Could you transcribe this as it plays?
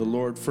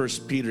Lord. 1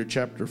 Peter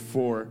chapter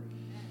 4.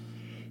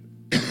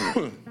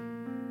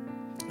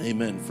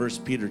 Amen. 1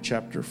 Peter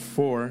chapter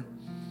 4.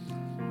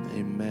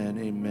 Amen,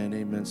 amen,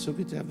 amen. So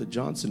good to have the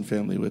Johnson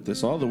family with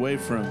us, all the way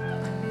from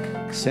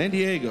San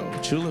Diego,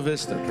 Chula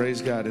Vista. Praise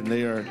God. And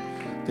they are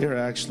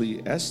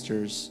actually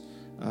Esther's.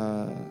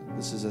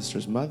 This is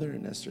Esther's mother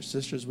and Esther's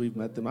sisters. We've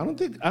met them. I don't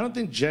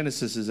think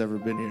Genesis has ever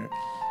been here.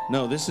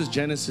 No, this is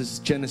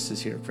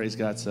Genesis here. Praise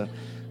God. So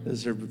this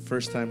is her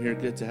first time here.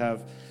 Good to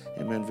have,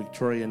 amen,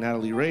 Victoria and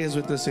Natalie Ray is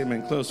with us.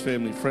 Amen. Close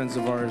family, friends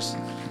of ours.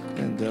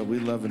 And we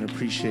love and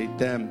appreciate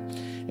them.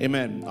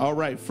 Amen. All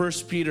right. 1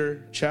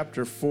 Peter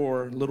chapter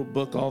 4, little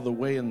book all the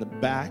way in the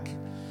back.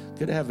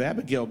 Good to have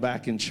Abigail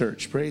back in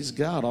church. Praise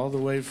God. All the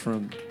way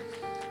from,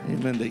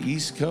 amen, the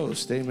East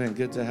Coast. Amen.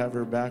 Good to have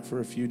her back for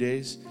a few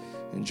days.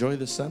 Enjoy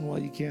the sun while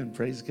you can.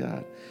 Praise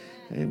God.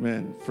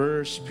 Amen.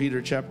 1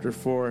 Peter chapter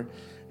 4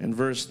 and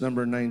verse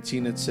number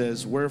 19, it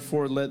says,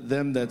 "Wherefore let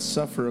them that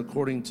suffer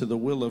according to the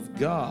will of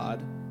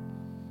God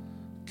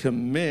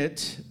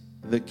commit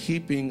the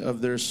keeping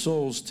of their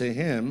souls to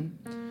him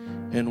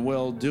in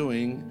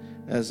well-doing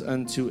as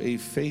unto a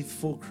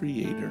faithful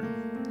Creator."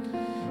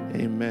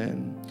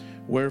 Amen.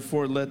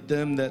 "Wherefore let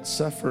them that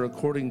suffer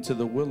according to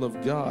the will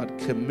of God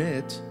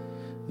commit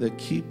the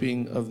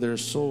keeping of their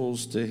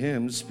souls to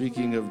him,"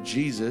 speaking of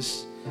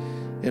Jesus,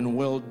 "in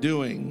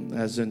well-doing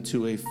as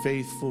unto a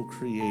faithful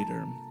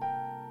Creator."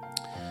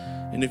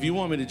 And if you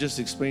want me to just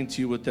explain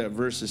to you what that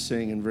verse is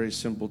saying in very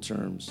simple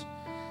terms,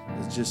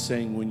 it's just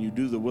saying when you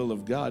do the will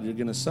of God, you're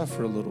going to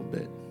suffer a little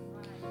bit.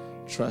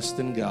 Trust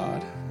in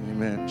God.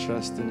 Amen.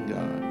 Trust in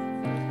God.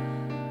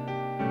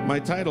 My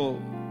title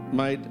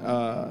might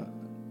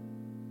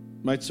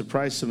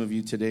surprise some of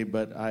you today,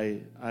 but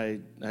I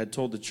had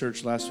told the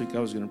church last week I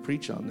was going to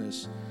preach on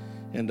this,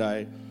 and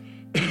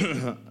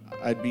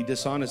I'd be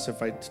dishonest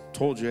if I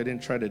told you I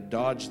didn't try to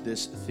dodge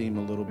this theme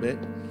a little bit.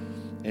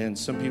 And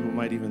some people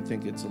might even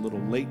think it's a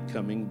little late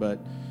coming, but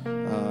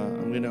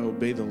I'm going to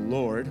obey the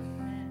Lord.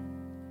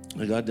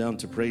 I got down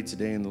to pray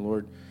today, and the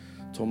Lord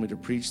told me to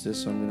preach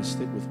this, so I'm going to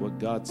stick with what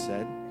God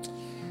said.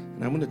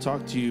 And I'm going to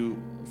talk to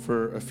you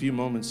for a few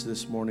moments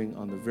this morning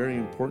on the very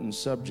important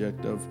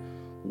subject of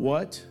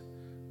what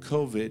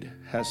COVID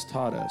has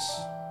taught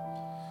us.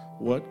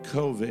 What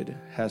COVID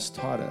has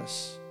taught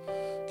us.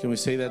 Can we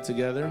say that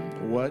together?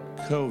 What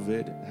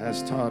COVID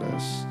has taught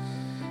us.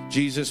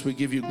 Jesus, we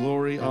give you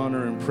glory,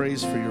 honor, and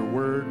praise for your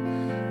word.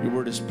 Your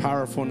word is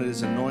powerful and it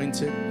is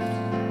anointed.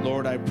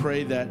 Lord, I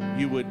pray that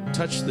you would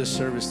touch this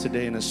service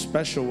today in a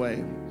special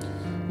way.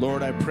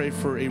 Lord, I pray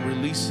for a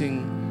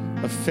releasing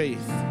of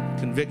faith,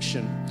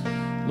 conviction.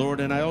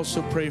 Lord, and I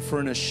also pray for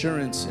an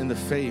assurance in the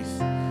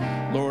faith.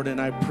 Lord, and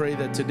I pray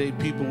that today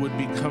people would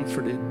be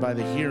comforted by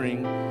the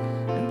hearing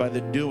and by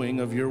the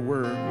doing of your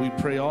word. We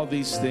pray all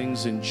these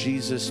things in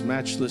Jesus'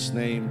 matchless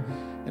name.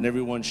 And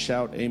everyone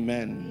shout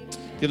amen.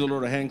 Give the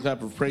Lord a hand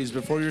clap of praise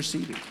before you're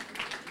seated.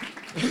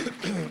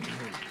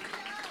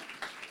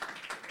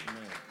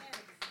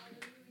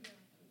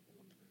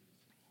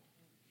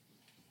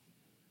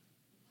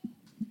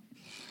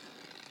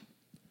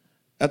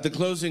 At the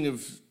closing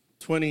of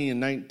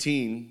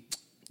 2019,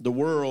 the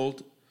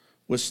world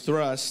was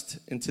thrust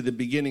into the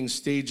beginning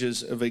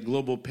stages of a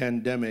global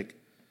pandemic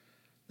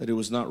that it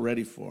was not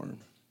ready for.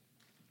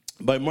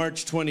 By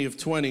March 20 of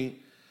 20,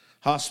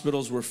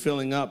 hospitals were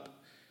filling up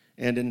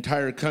and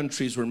entire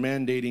countries were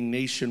mandating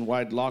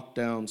nationwide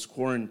lockdowns,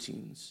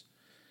 quarantines.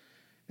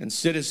 And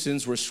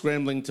citizens were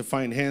scrambling to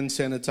find hand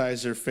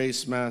sanitizer,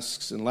 face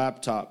masks, and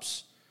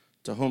laptops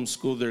to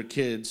homeschool their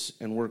kids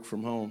and work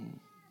from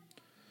home.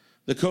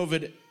 The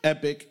COVID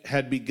epic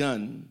had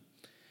begun,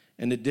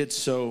 and it did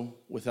so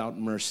without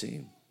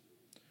mercy.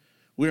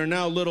 We are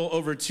now a little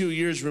over 2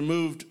 years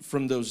removed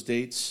from those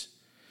dates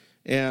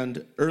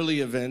and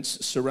early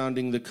events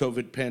surrounding the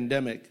COVID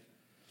pandemic.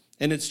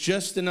 And it's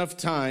just enough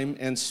time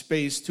and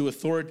space to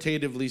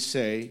authoritatively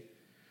say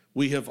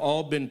we have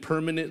all been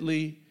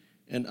permanently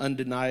and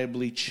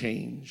undeniably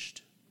changed.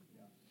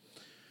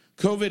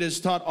 COVID has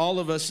taught all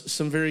of us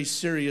some very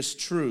serious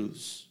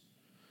truths.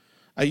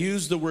 I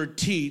use the word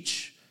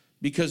teach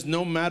because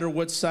no matter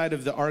what side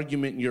of the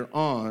argument you're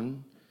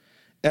on,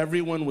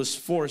 everyone was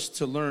forced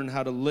to learn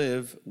how to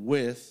live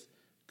with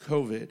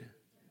COVID.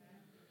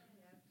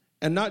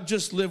 And not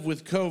just live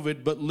with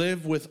COVID, but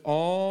live with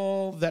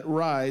all that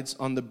rides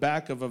on the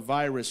back of a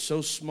virus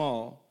so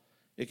small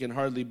it can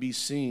hardly be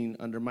seen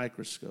under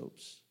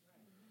microscopes.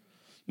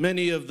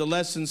 Many of the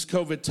lessons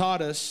COVID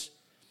taught us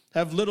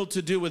have little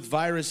to do with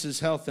viruses,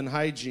 health, and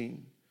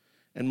hygiene,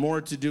 and more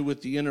to do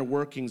with the inner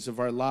workings of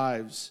our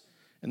lives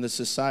and the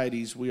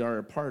societies we are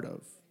a part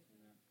of.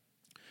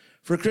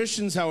 For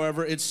Christians,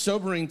 however, it's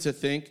sobering to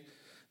think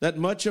that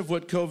much of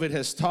what COVID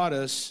has taught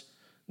us,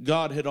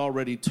 God had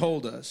already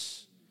told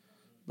us.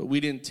 But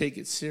we didn't take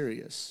it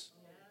serious.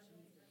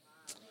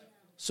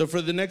 So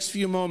for the next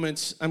few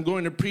moments, I'm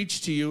going to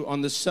preach to you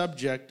on the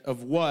subject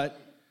of what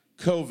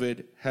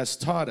COVID has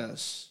taught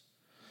us.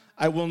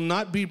 I will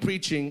not be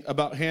preaching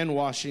about hand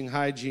washing,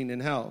 hygiene,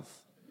 and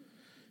health.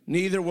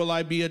 Neither will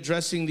I be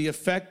addressing the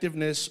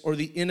effectiveness or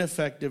the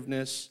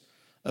ineffectiveness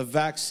of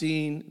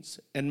vaccines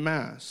and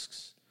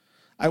masks.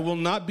 I will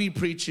not be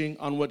preaching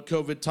on what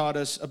COVID taught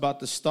us about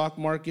the stock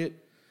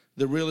market,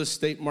 the real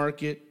estate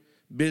market,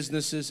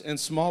 businesses, and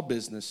small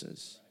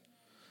businesses.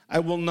 I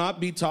will not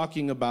be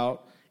talking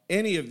about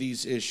any of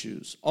these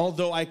issues,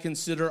 although I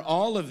consider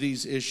all of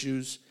these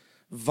issues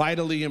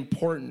vitally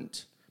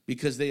important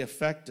because they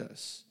affect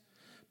us.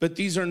 But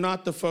these are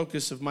not the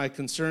focus of my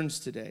concerns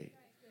today.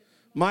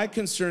 My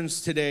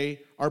concerns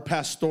today are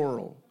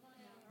pastoral,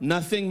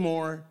 nothing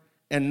more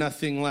and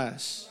nothing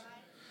less.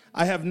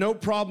 I have no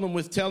problem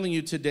with telling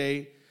you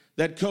today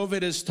that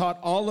COVID has taught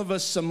all of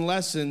us some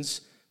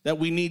lessons that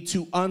we need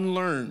to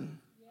unlearn.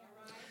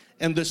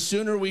 And the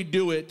sooner we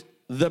do it,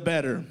 the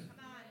better.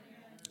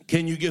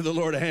 Can you give the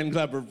Lord a hand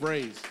clap of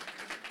praise?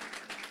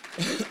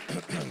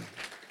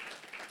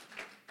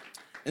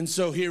 And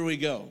so here we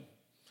go.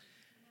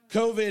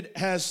 COVID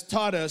has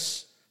taught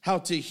us how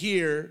to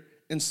hear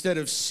instead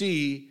of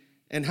see,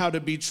 and how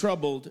to be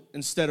troubled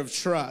instead of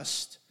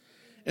trust.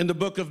 In the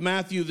book of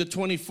Matthew, the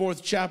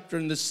 24th chapter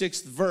and the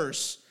 6th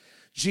verse,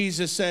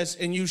 Jesus says,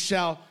 "And you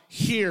shall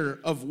hear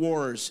of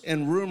wars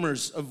and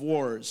rumors of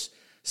wars.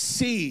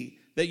 See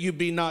that you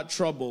be not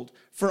troubled,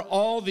 for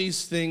all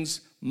these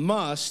things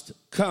must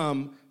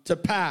come to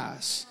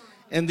pass,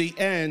 and the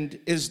end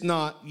is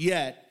not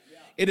yet."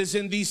 It is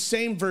in these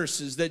same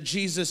verses that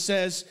Jesus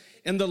says,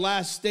 "In the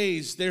last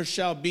days there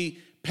shall be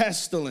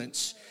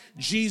pestilence."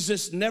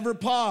 Jesus never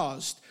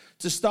paused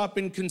to stop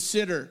and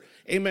consider,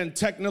 amen,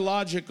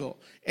 technological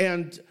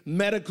and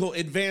medical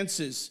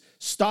advances,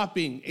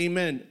 stopping,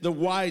 amen, the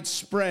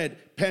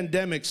widespread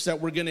pandemics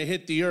that were going to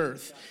hit the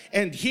earth.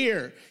 And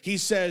here he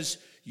says,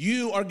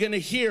 you are going to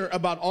hear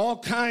about all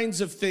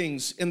kinds of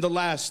things in the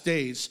last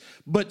days,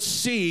 but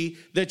see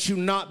that you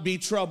not be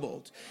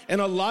troubled.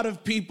 And a lot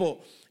of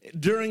people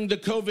during the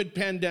COVID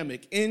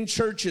pandemic in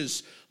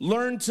churches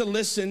learned to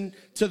listen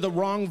to the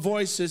wrong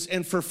voices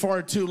and for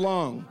far too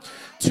long.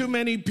 Too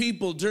many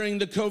people during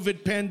the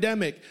COVID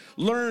pandemic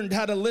learned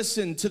how to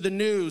listen to the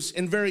news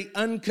in very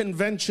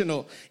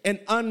unconventional and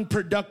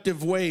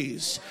unproductive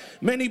ways.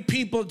 Many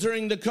people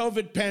during the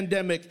COVID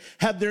pandemic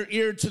had their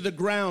ear to the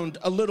ground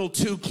a little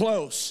too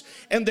close,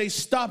 and they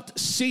stopped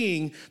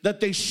seeing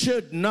that they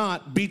should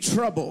not be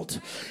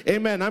troubled.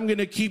 Amen. I'm going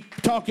to keep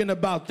talking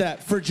about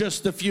that for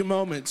just a few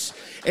moments.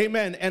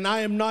 Amen. And I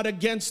am not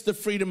against the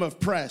freedom of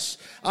press.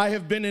 I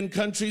have been in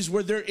countries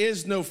where there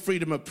is no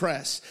freedom of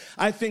press.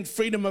 I think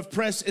freedom of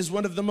press is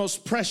one of the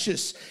most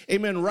precious,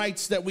 amen,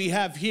 rights that we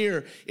have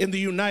here in the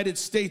United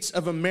States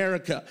of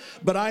America.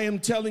 But I am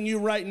telling you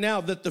right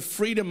now that the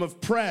freedom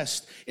of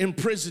press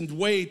imprisoned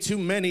way too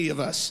many of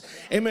us.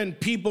 Amen.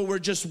 People were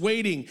just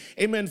waiting,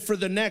 amen, for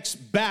the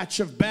next batch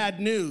of bad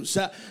news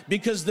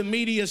because the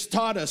media's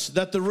taught us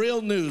that the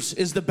real news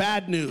is the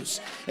bad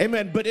news.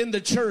 Amen. But in the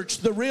church,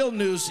 the real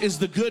news is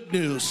the good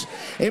news.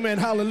 Amen.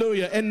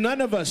 Hallelujah. And none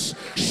of us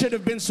should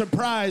have been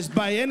surprised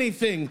by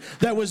anything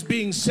that was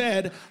being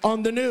said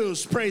on the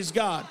news. Praise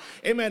God.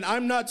 Amen.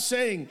 I'm not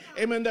saying,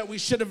 amen, that we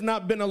should have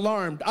not been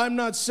alarmed. I'm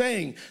not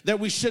saying that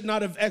we should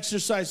not have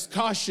exercised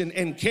caution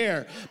and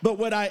care. But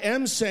what I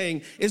am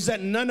saying is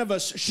that none of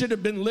us should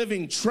have been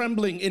living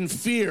trembling in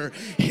fear,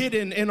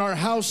 hidden in our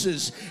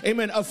houses.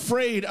 Amen.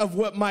 Afraid of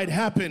what might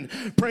happen.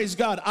 Praise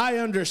God. I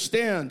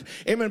understand.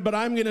 Amen. But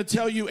I'm going to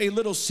tell you a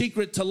little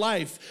secret to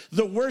life.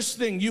 The worst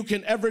thing you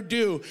can ever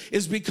do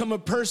is become a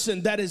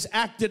person that is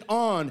acted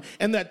on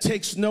and that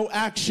takes no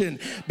action.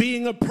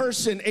 Being a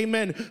person,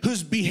 amen,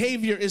 whose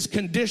behavior is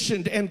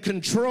conditioned and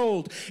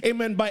controlled,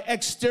 amen, by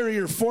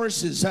exterior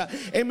forces.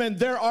 Amen.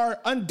 There are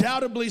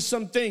undoubtedly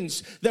some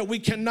things that we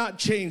cannot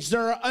change.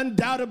 There are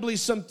undoubtedly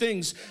some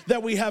things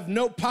that we have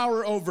no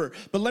power over.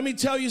 But let me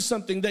tell you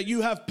something that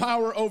you have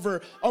power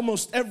over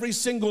almost every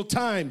single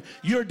time.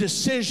 Your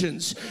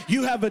decisions.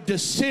 You have a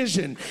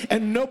decision,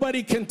 and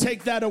nobody can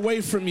take that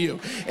away from you.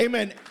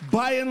 Amen.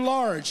 By and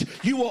large,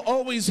 you will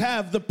always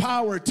have the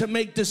power to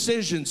make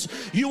decisions.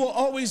 You will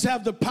always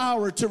have the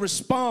power to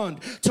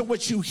respond to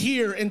what you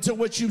hear and to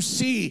what you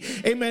see.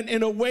 Amen.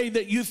 In a way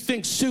that you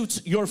think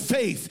suits your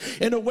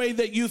faith, in a way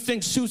that you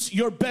think suits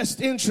your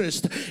best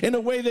interest, in a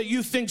way that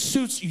you think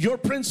suits your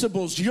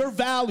principles, your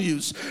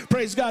values.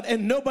 Praise God.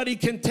 And nobody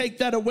can take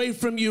that away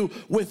from you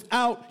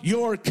without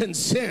your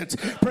consent.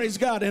 Praise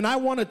God. And I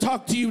want to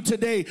talk to you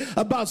today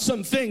about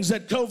some things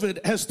that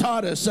COVID has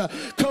taught us.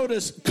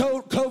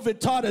 COVID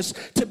taught us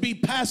to be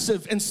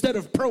passive instead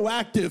of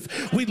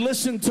proactive. We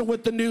listened to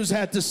what the news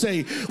had to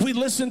say. We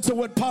listened to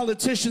what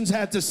politicians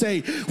had to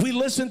say. We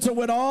listened to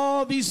what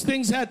all these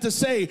things had to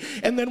say.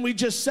 And then we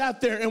just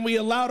sat there and we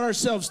allowed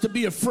ourselves to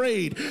be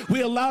afraid.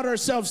 We allowed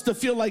ourselves to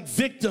feel like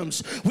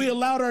victims. We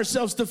allowed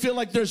ourselves to feel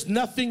like there's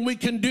nothing we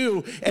can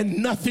do and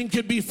nothing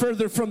could be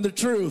further from the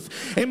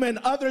truth. Amen.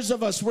 Others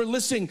of us were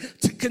listening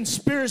to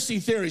conspiracy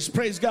theories.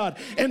 Praise God.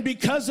 And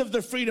because of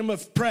the freedom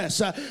of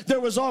press, there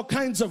was all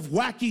kinds of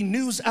wacky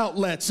news news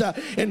outlets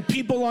and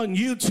people on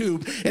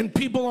YouTube and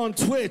people on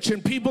Twitch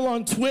and people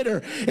on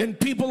Twitter and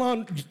people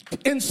on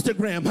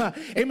Instagram.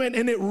 Amen.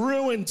 And it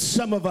ruined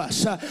some of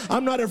us.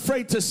 I'm not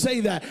afraid to say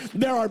that.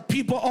 There are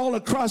people all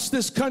across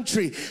this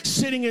country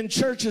sitting in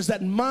churches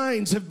that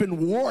minds have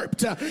been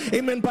warped,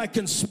 amen, by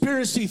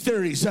conspiracy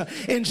theories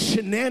and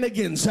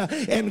shenanigans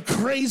and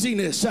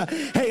craziness.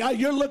 Hey,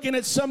 you're looking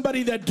at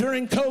somebody that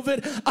during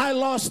COVID, I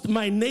lost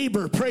my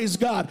neighbor, praise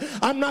God.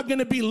 I'm not going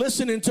to be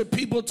listening to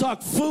people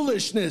talk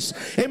foolishness,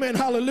 amen,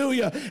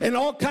 hallelujah, and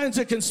all kinds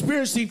of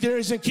conspiracy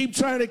theories and keep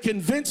trying to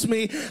convince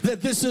me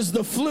that this is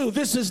the flu.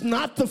 This is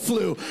not the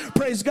flu,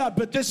 praise God,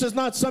 but this is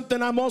not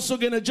something I'm also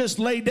going to just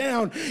lay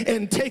down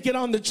and take it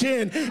on the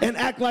chin and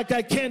act like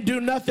I can't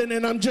do nothing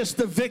and I'm just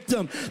a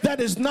victim. That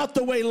is not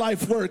the way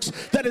life works.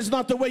 That is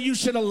not the way you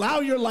should allow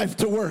your life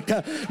to work.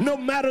 No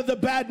matter the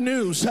bad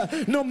news,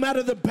 no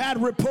matter the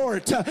bad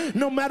report,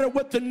 no matter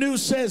what the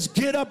news says,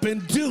 get up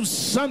and do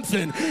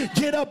something.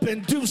 Get up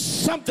and do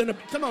something.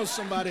 Come on,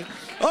 somebody.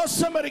 Oh,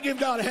 somebody give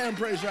God a hand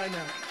praise right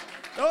now.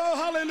 Oh,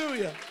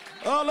 hallelujah.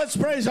 Oh, let's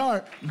praise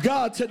our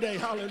God today.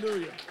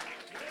 Hallelujah.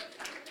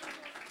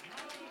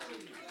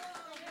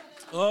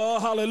 Oh,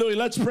 hallelujah.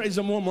 Let's praise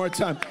him one more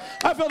time.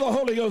 I feel the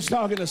Holy Ghost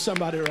talking to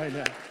somebody right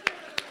now.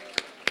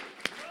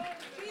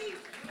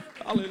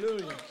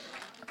 Hallelujah.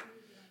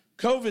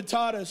 COVID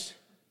taught us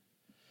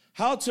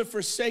how to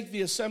forsake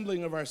the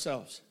assembling of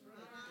ourselves.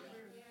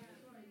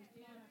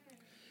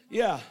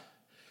 Yeah.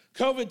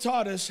 COVID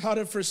taught us how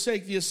to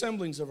forsake the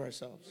assemblings of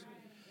ourselves.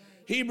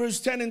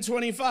 Hebrews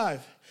 10:25.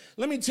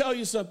 Let me tell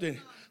you something.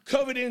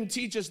 COVID didn't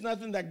teach us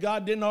nothing that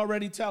God didn't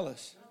already tell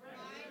us.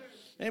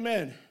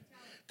 Amen.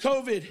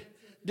 COVID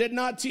did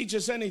not teach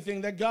us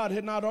anything that God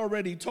had not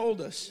already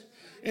told us.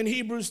 In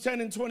Hebrews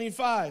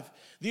 10:25,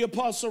 the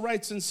apostle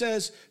writes and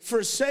says,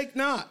 forsake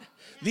not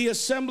the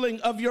assembling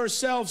of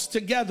yourselves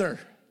together,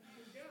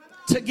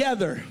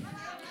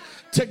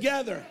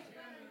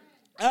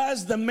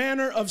 as the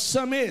manner of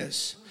some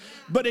is,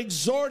 but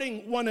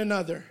exhorting one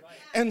another,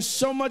 and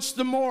so much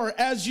the more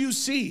as you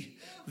see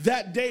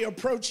that day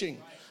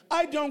approaching.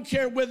 I don't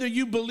care whether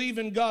you believe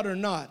in God or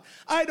not.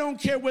 I don't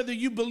care whether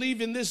you believe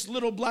in this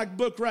little black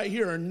book right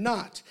here or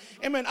not.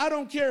 Amen. I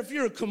don't care if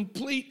you're a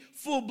complete,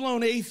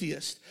 full-blown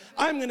atheist.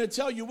 I'm going to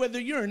tell you, whether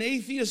you're an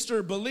atheist or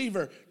a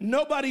believer,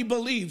 nobody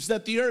believes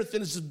that the earth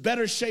is in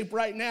better shape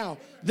right now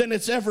than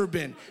it's ever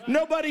been.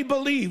 Nobody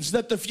believes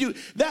that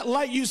that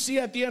light you see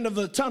at the end of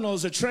the tunnel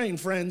is a train,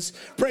 friends.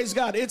 Praise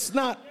God. It's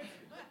not.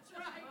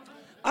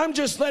 I'm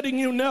just letting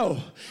you know.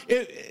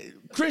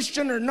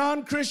 Christian or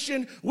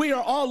non-Christian, we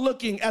are all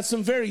looking at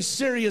some very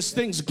serious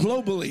things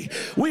globally.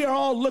 We are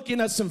all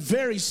looking at some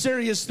very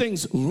serious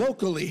things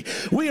locally.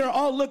 We are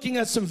all looking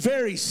at some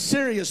very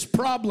serious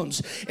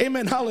problems.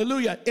 Amen.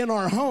 Hallelujah. In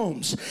our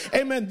homes.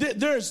 Amen.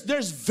 There's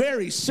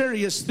very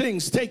serious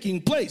things taking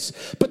place.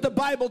 But the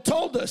Bible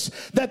told us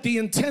that the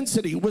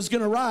intensity was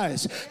going to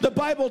rise. The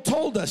Bible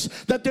told us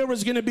that there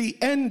was going to be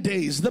end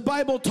days. The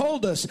Bible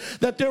told us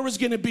that there was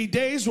going to be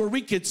days where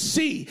we could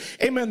see,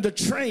 amen, the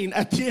train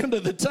at the end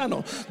of the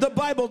tunnel. The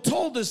Bible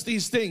told us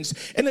these things,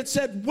 and it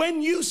said,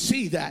 when you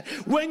see that,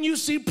 when you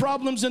see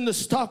problems in the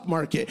stock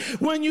market,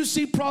 when you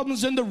see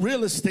problems in the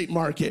real estate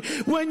market,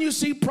 when you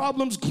see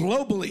problems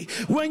globally,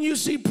 when you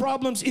see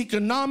problems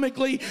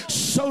economically,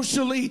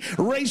 socially,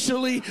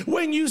 racially,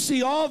 when you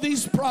see all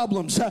these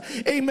problems,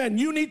 amen,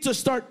 you need to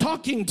start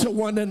talking to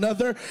one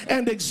another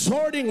and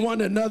exhorting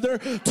one another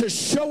to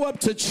show up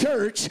to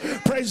church,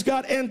 praise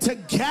God, and to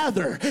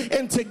gather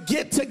and to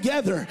get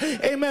together.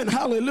 Amen.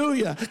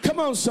 Hallelujah. Come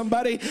on,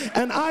 somebody.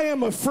 And I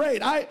am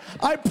afraid. I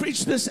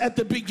preached this at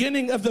the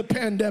beginning of the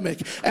pandemic,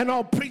 and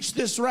I'll preach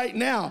this right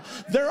now.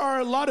 There are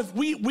a lot of,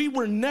 we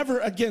were never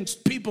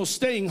against people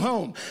staying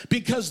home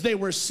because they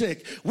were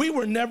sick. We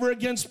were never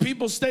against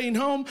people staying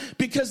home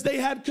because they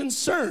had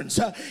concerns.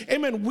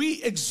 Amen.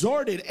 We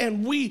exhorted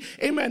and we,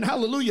 amen,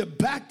 hallelujah,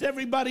 backed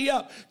everybody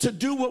up to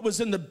do what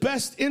was in the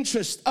best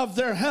interest of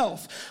their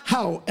health.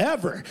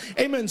 However,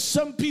 amen,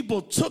 some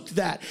people took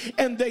that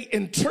and they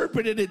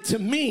interpreted it to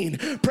mean,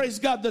 praise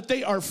God, that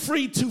they are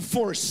free to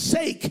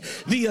forsake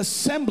the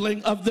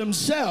assembling of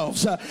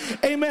themselves.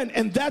 Amen.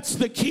 And that's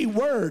the key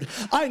word.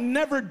 I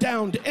never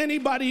downed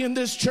anybody in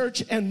this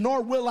church, and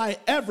nor will I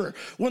ever,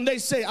 when they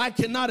say I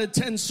cannot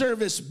attend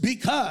service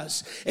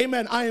because,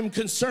 amen, I am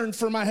concerned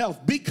for my health,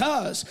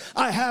 because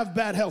I have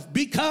bad health,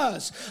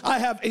 because I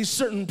have a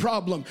certain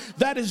problem.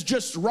 That is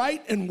just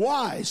right and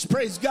wise.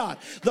 Praise God.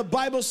 The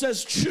Bible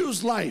says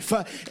choose life.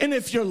 And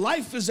if your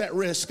life is at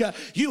risk,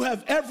 you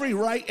have every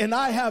right and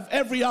I have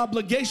every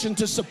obligation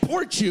to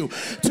support you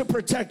to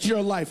protect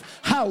your life.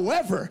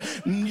 However,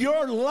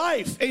 your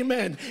life,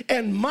 amen,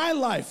 and my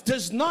life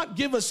does not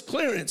give us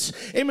clearance,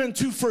 amen,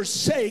 to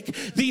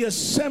forsake the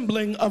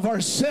assembling of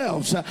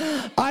ourselves.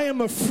 I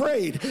am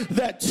afraid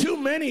that too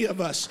many of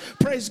us,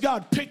 praise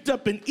God, picked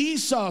up an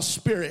Esau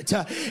spirit.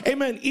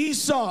 Amen.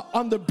 Esau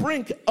on the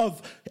brink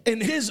of in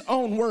his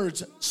own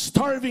words,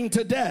 starving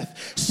to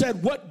death,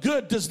 said, what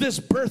good does this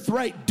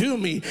birthright do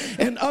me?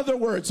 In other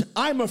words,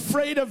 I'm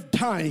afraid of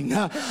dying.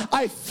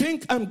 I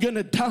think I'm going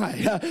to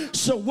die.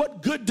 So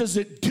what good does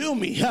it do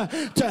me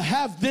to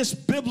have this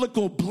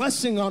biblical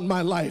blessing on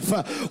my life?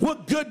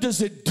 What good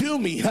does it do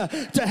me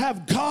to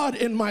have God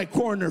in my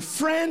corner?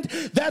 Friend,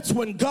 that's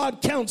when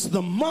God counts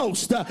the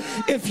most.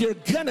 If you're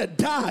going to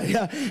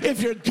die,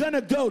 if you're going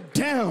to go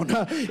down,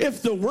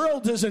 if the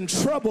world is in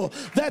trouble,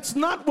 that's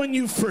not when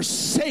you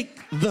forsake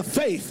the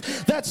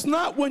faith. That's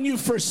not when you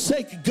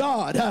forsake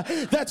God.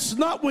 That's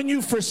not when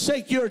you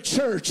forsake your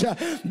church.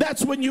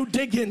 That's when you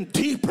dig in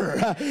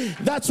deeper.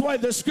 That's why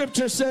the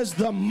scripture says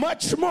the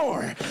much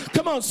more.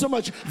 Come on, so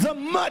much. The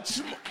much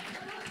more.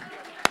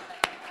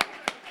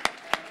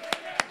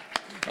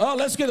 Oh,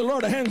 let's give the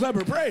Lord a hand clap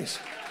of praise.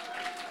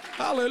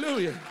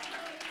 Hallelujah.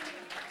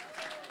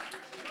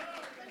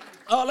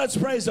 Oh, let's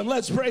praise him.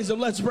 Let's praise him.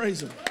 Let's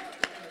praise him.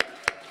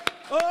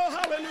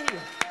 Oh,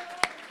 hallelujah.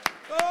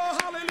 Oh,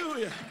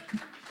 hallelujah.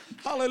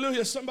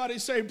 Hallelujah. Somebody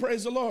say,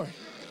 praise the Lord.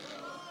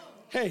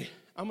 Hey,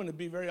 I'm going to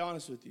be very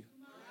honest with you.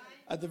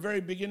 At the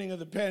very beginning of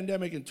the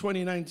pandemic in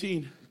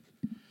 2019,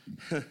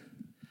 well,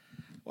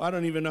 I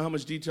don't even know how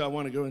much detail I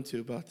want to go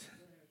into, but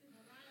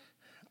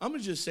I'm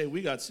going to just say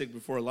we got sick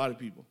before a lot of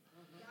people.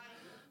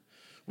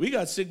 We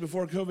got sick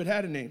before COVID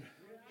had a name.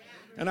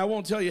 And I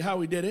won't tell you how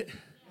we did it.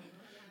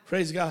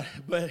 Praise God.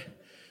 But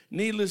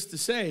needless to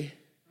say,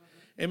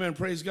 amen,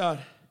 praise God.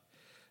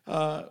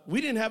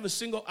 We didn't have a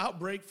single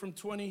outbreak from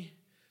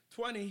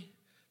 2020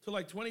 to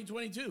like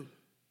 2022.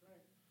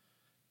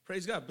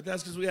 Praise God. But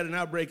that's because we had an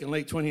outbreak in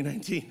late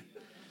 2019.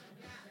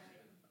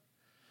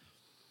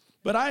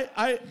 But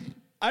I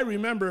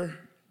remember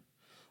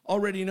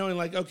already knowing,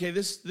 like, okay,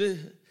 this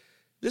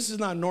is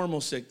not normal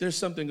sick. There's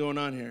something going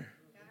on here.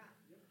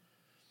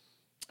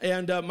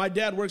 And my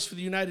dad works for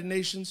the United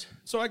Nations,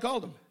 so I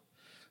called him.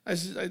 I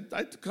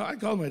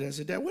called my dad. I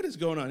said, Dad, what is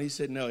going on? He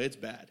said, no, it's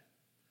bad.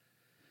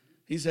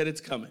 He said,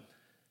 it's coming.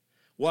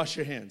 Wash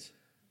your hands.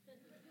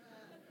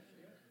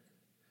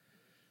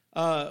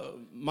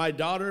 My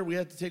daughter, we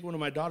had to take one of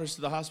my daughters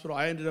to the hospital.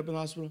 I ended up in the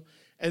hospital.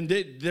 And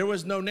there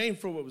was no name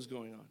for what was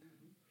going on.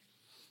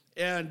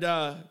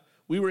 And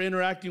we were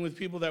interacting with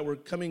people that were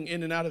coming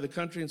in and out of the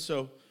country. And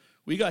so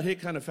we got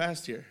hit kind of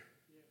fast here.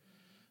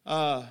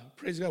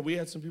 Praise God, we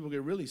had some people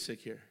get really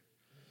sick here.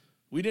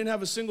 We didn't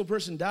have a single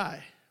person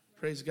die.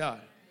 Praise God.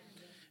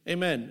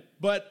 Amen.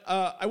 But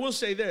I will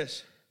say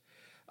this.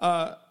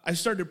 I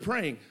started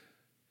praying.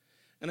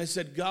 And I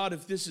said, God,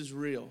 if this is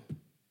real,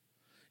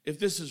 if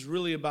this is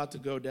really about to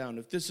go down,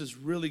 if this is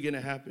really going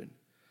to happen,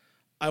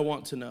 I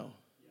want to know.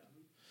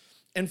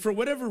 And for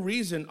whatever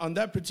reason, on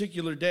that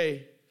particular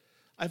day,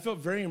 I felt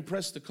very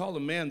impressed to call a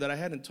man that I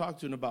hadn't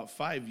talked to in about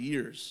 5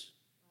 years.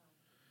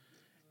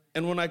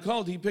 And when I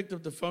called, he picked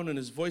up the phone and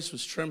his voice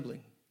was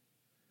trembling.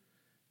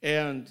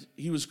 And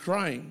he was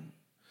crying.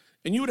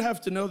 And you would have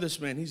to know this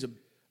man.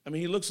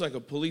 He looks like a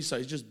police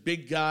officer. He's just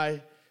big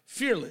guy,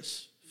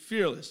 fearless,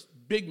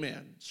 big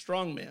man,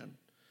 strong man.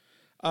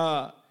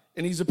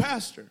 And he's a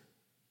pastor.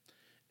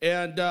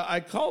 And I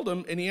called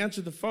him, and he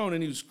answered the phone,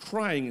 and he was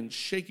crying and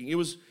shaking. It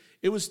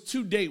was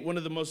to date one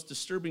of the most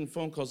disturbing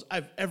phone calls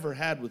I've ever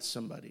had with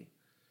somebody.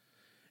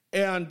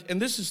 And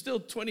this is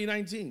still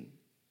 2019.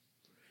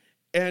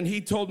 And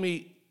he told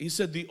me, he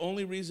said, the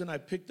only reason I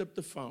picked up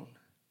the phone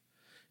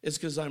is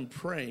because I'm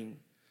praying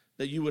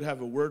that you would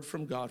have a word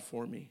from God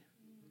for me.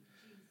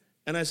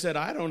 And I said,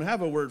 I don't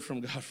have a word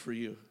from God for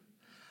you.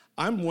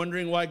 I'm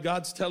wondering why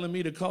God's telling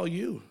me to call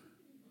you.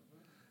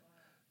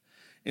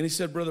 And he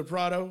said, Brother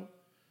Prado,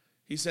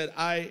 he said,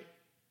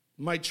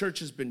 my church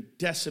has been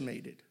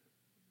decimated.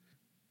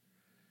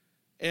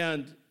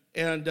 And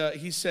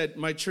he said,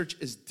 my church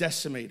is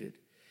decimated.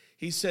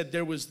 He said,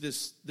 there's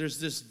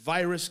this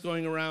virus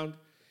going around.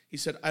 He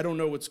said, I don't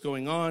know what's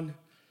going on.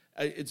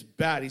 It's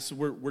bad. He said,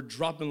 we're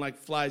dropping like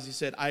flies. He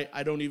said,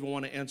 I don't even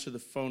want to answer the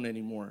phone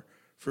anymore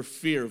for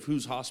fear of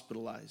who's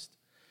hospitalized,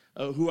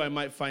 who I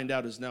might find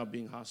out is now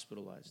being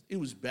hospitalized. It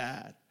was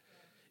bad.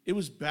 It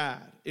was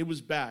bad. It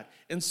was bad.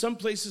 And some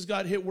places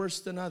got hit worse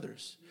than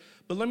others.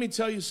 But let me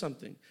tell you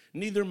something.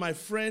 Neither my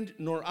friend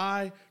nor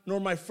I, nor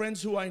my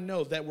friends who I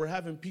know that were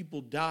having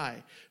people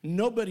die,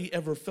 nobody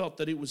ever felt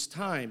that it was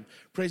time,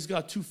 praise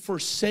God, to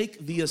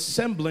forsake the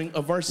assembling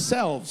of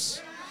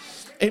ourselves.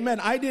 Amen.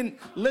 I didn't,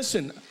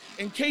 listen,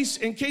 in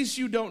case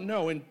you don't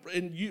know, and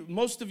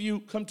most of you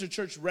come to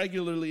church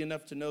regularly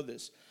enough to know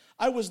this,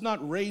 I was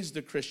not raised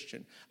a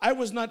Christian. I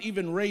was not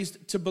even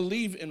raised to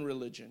believe in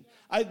religion.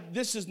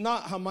 This is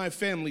not how my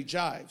family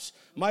jives.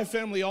 My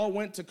family all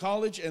went to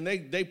college, and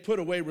they put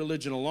away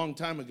religion a long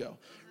time ago.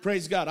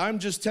 Praise God. I'm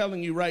just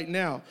telling you right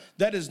now,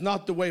 that is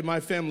not the way my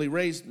family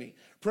raised me.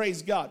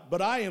 Praise God.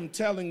 But I am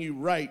telling you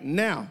right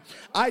now,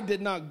 I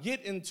did not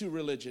get into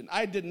religion.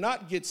 I did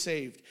not get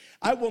saved.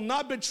 I will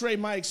not betray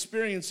my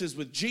experiences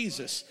with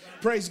Jesus.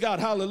 Praise God.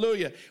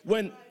 Hallelujah.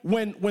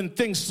 When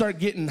things start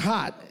getting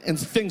hot and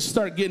things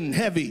start getting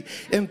heavy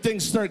and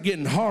things start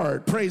getting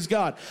hard. Praise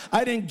God.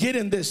 I didn't get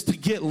in this to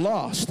get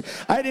lost.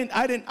 I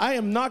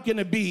am not going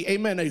to be,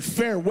 amen, a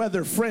fair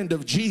weather friend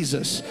of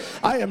Jesus.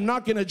 I am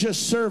not going to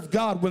just serve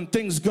God when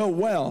things go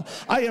well.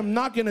 I am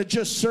not going to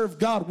just serve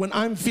God when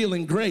I'm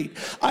feeling great.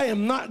 I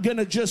am not going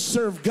to just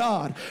serve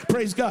God.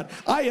 Praise God.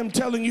 I am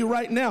telling you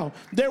right now,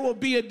 there will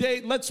be a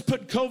day, let's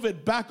put COVID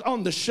back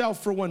on the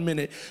shelf for 1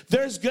 minute.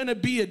 There's going to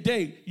be a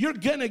day you're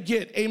going to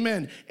get,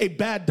 amen, a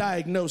bad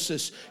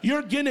diagnosis.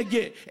 You're going to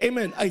get,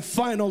 amen, a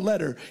final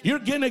letter. You're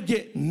going to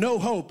get no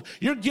hope.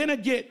 You're going to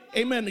get,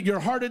 amen, your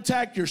heart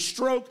attack, your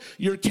stroke,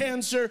 your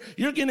cancer.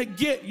 You're going to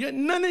get,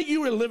 none of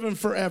you are living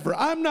forever.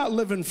 I'm not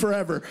living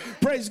forever.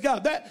 Praise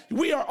God. That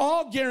we are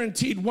all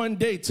guaranteed one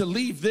day to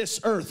leave this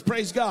earth.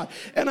 Praise God.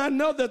 And I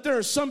know that there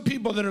are some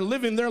people that are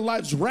living their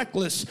lives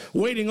reckless,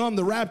 waiting on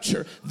the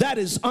rapture. That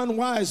is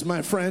unwise,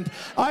 my friend.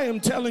 I am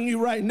telling you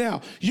right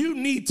now, you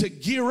need to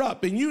gear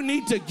up and you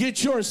need to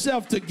get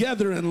yourself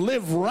together and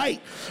live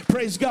right.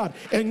 Praise God.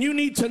 And you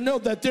need to know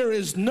that there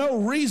is no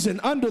reason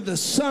under the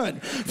sun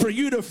for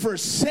you to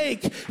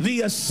forsake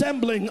the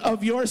assembling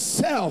of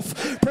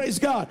yourself. Praise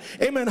God.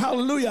 Amen.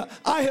 Hallelujah.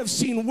 I have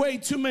seen way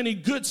too many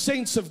good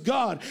saints of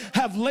God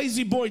have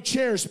lazy boy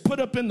chairs put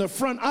up in the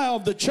front aisle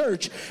of the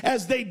church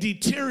as they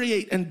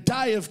deteriorate and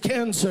die of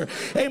cancer.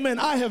 Amen.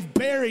 I have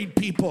buried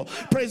people.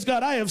 Praise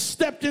God. I have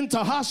stepped into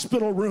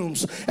hospital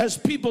rooms as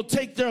people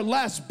take their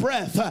last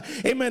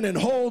breath. Amen. And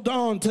hold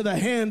on to the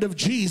hand of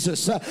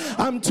Jesus.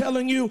 I'm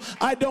telling you,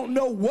 I don't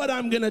know what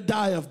I'm going to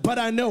die of, but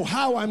I know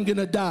how I'm going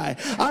to die.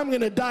 I'm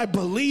going to die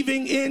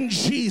believing in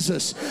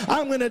Jesus.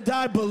 I'm going to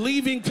die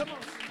believing. Come on.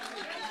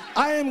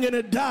 I am going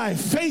to die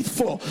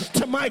faithful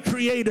to my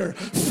Creator,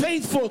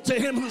 faithful to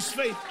Him who's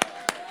faithful.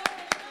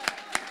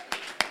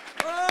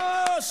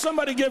 Oh,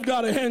 somebody give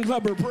God a hand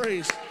clap or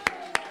praise.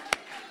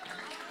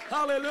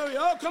 Hallelujah.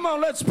 Oh, come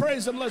on, let's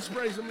praise Him, let's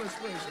praise Him, let's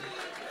praise Him.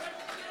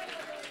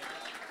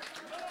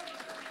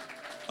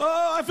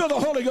 Oh, I feel the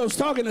Holy Ghost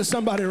talking to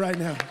somebody right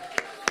now.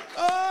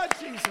 Oh,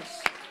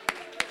 Jesus.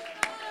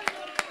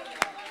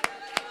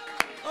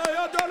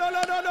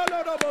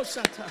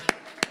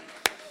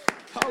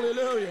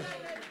 Hallelujah.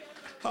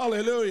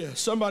 Hallelujah.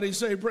 Somebody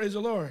say, praise the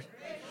Lord.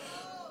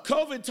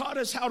 COVID taught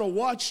us how to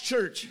watch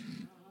church.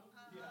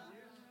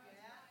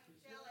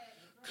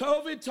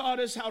 COVID taught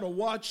us how to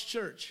watch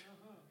church.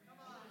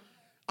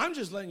 I'm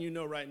just letting you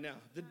know right now,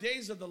 the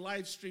days of the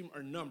live stream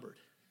are numbered.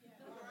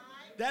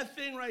 That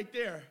thing right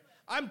there,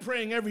 I'm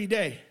praying every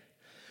day.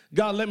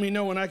 God, let me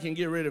know when I can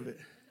get rid of it.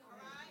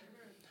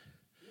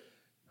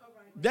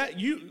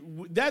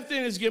 That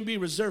thing is going to be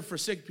reserved for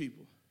sick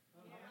people.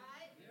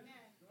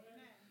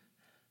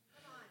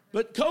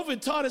 But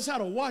COVID taught us how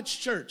to watch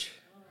church.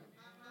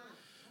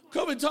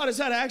 COVID taught us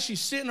how to actually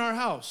sit in our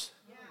house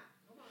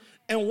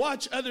and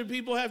watch other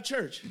people have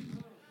church.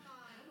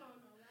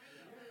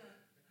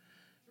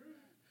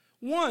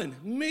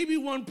 Maybe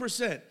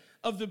 1%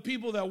 of the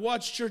people that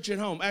watch church at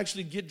home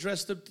actually get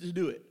dressed up to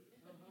do it.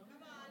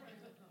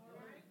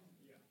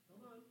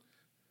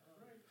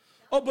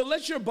 Oh, but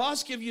let your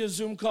boss give you a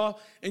Zoom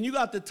call and you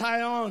got the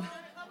tie on.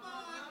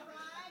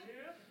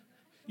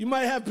 You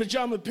might have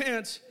pajama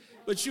pants,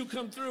 but you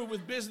come through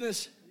with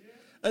business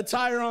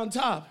attire on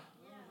top.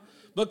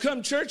 But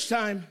come church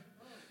time,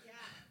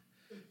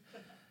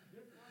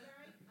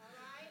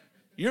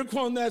 you're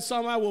quoting that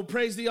song, I will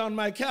praise thee on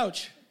my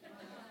couch.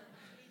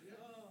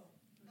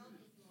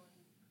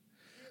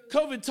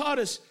 COVID taught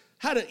us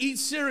how to eat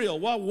cereal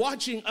while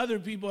watching other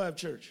people have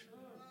church.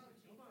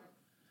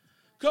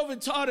 COVID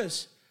taught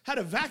us how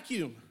to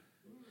vacuum,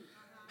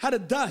 how to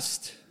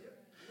dust,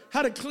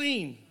 how to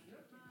clean,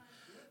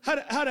 how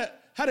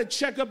to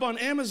check up on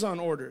Amazon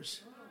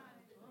orders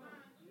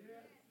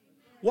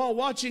while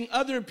watching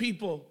other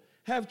people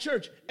have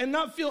church and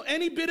not feel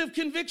any bit of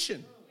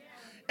conviction.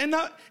 And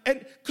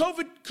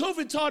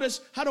COVID taught us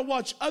how to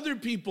watch other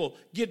people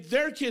get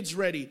their kids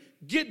ready,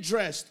 get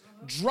dressed,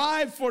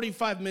 drive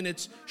 45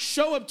 minutes,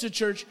 show up to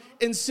church,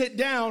 and sit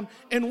down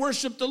and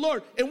worship the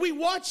Lord. And we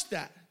watched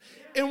that.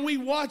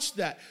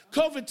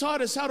 COVID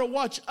taught us how to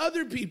watch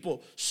other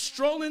people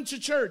stroll into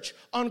church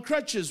on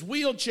crutches,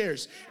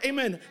 wheelchairs,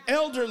 amen,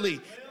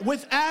 elderly,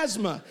 with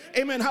asthma,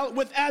 amen,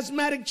 with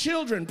asthmatic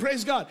children,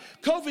 praise God.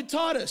 COVID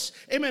taught us,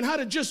 amen, how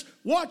to just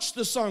watch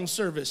the song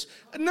service.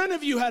 None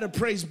of you had a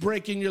praise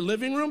break in your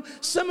living room.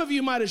 Some of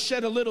you might have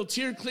shed a little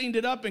tear, cleaned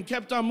it up, and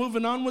kept on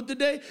moving on with the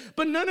day,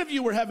 but none of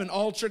you were having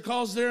altar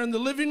calls there in the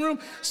living room.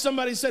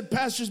 Somebody said,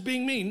 Pastor's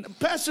being mean.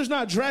 Pastor's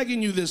not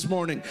dragging you this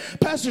morning.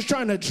 Pastor's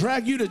trying to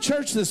drag you to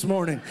church this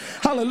morning.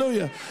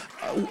 Hallelujah.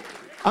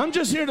 I'm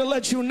just here to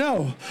let you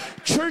know,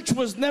 church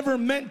was never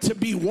meant to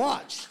be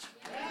watched.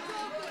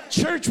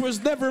 Church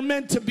was never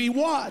meant to be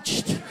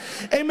watched.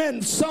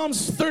 Amen.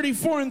 Psalms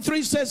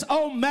 34:3 says,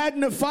 oh,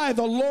 magnify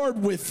the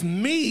Lord with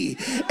me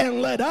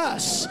and let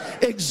us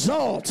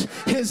exalt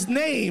his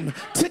name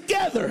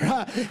together.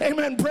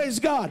 Amen. Praise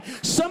God.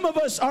 Some of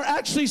us are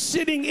actually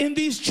sitting in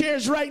these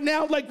chairs right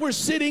now like we're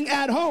sitting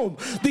at home.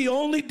 The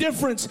only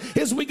difference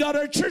is we got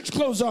our church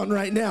clothes on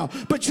right now,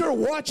 but you're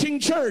watching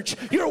church.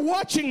 You're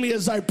watching me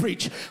as I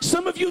preach.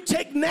 Some of you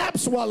take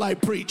naps while I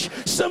preach.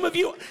 Some of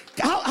you,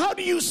 how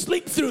do you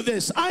sleep through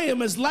this? I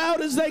am as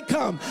loud as they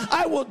come.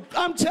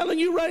 I'm telling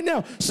you right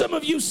now, some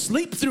of you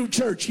sleep through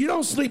church. You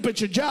don't sleep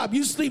at your job.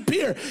 You sleep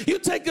here. You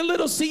take a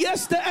little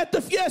siesta at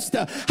the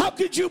fiesta. How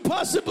could you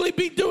possibly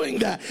be doing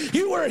that?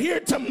 You are here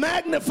to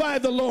magnify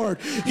the Lord.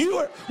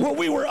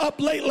 We were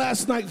up late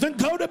last night. Then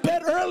go to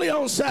bed early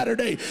on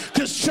Saturday,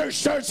 because church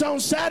starts on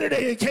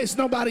Saturday, in case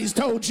nobody's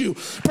told you.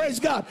 Praise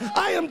God.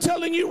 I am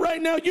telling you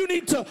right now, you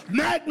need to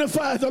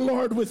magnify the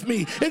Lord with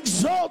me.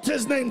 Exalt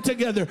his name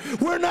together.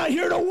 We're not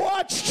here to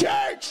watch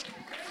church.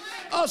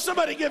 Oh,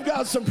 somebody give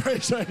God some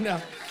praise right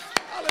now.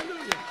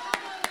 Hallelujah.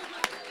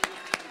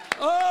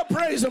 Oh,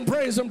 praise him,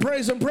 praise him,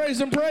 praise him, praise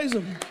him, praise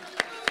him.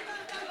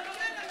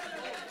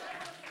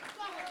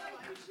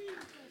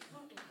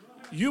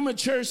 You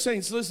mature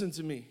saints, listen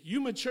to me.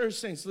 You mature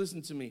saints,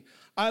 listen to me.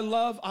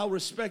 I'll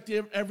respect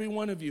every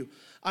one of you.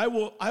 I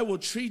will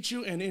treat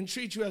you and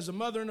entreat you as a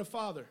mother and a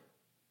father.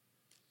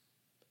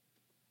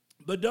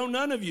 But don't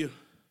none of you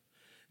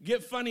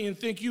get funny and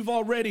think you've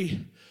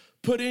already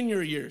put in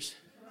your years.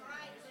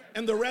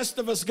 And the rest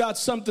of us got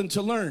something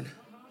to learn.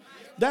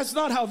 That's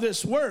not how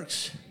this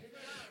works.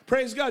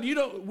 Praise God.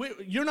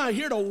 You're not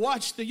here to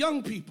watch the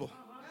young people.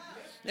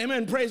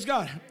 Amen. Praise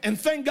God. And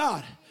thank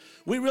God,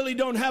 we really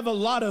don't have a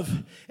lot of,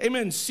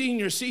 amen,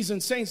 senior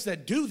seasoned saints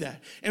that do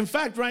that. In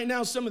fact, right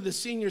now, some of the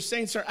senior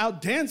saints are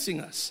out dancing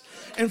us.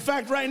 In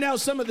fact, right now,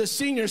 some of the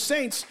senior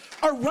saints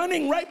are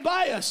running right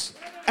by us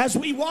as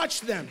we watch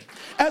them.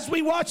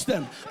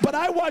 But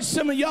I watch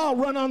some of y'all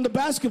run on the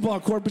basketball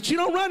court, but you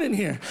don't run in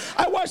here.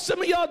 I watch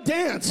some of y'all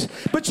dance,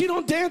 but you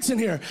don't dance in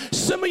here.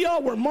 Some of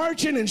y'all were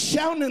marching and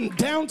shouting in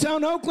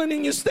downtown Oakland,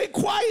 and you stay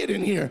quiet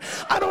in here.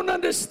 I don't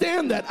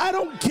understand that. I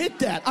don't get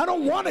that. I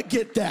don't want to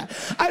get that.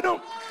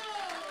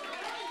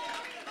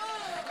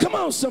 Come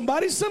on,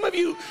 somebody. Some of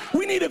you,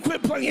 we need to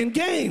quit playing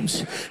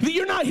games.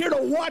 You're not here to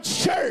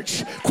watch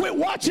church. Quit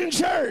watching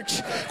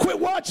church. Quit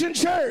watching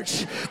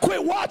church.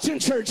 Quit watching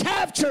church.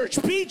 Have church.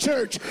 Be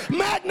church.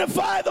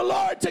 Magnify the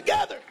Lord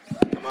together.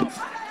 Come on.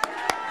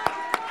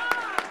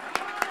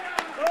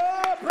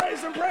 Oh,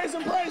 praise him, praise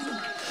him, praise him.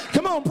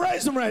 Come on,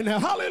 praise him right now.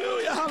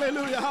 Hallelujah,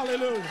 hallelujah,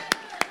 hallelujah.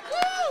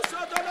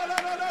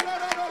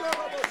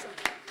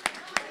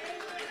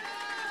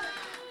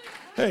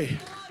 Hey,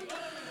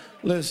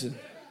 listen.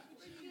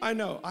 I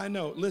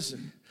know.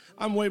 Listen,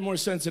 I'm way more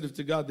sensitive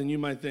to God than you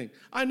might think.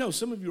 I know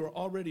some of you are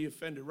already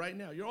offended right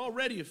now. You're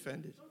already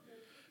offended.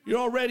 You're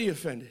already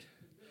offended.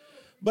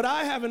 But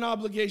I have an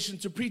obligation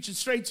to preach it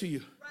straight to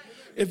you.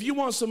 If you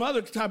want some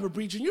other type of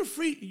preaching, you're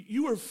free.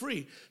 You are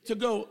free to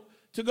go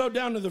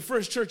down to the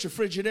First Church of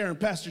Frigidaire and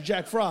Pastor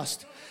Jack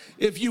Frost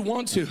if you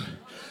want to.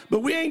 But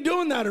we ain't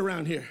doing that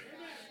around here.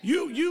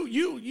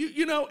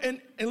 You know,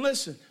 and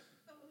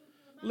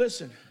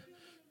listen.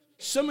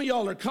 Some of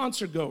y'all are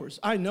concert goers.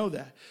 I know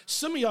that.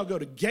 Some of y'all go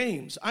to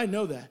games. I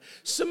know that.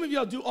 Some of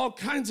y'all do all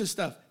kinds of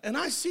stuff. And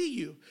I see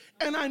you.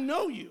 And I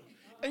know you.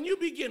 And you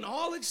begin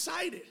all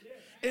excited.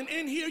 And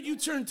in here you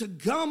turn to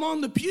gum on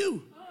the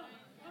pew.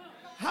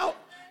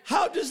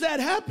 How does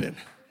that happen?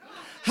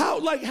 How?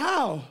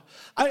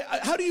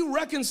 How do you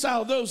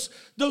reconcile those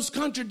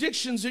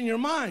contradictions in your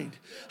mind?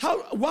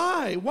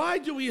 Why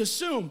do we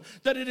assume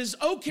that it is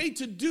okay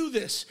to do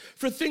this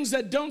for things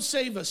that don't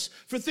save us,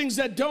 for things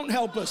that don't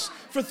help us,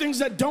 for things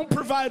that don't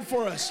provide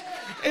for us?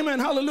 Amen,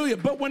 hallelujah.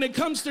 But when it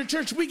comes to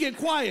church, we get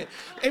quiet.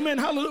 Amen,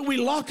 hallelujah. We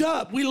lock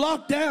up, we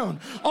lock down.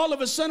 All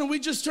of a sudden, we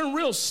just turn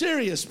real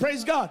serious.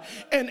 Praise God.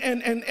 And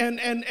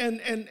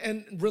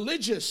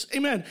religious.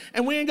 Amen.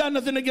 And we ain't got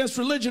nothing against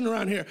religion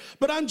around here.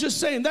 But I'm just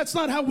saying that's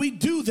not how we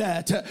do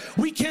that.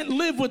 We can't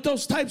live with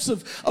those types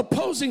of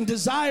opposing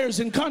desires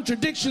and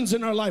contradictions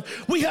in our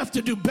life. We have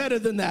to do better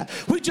than that.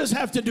 We just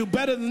have to do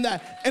better than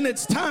that. And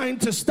it's time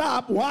to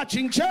stop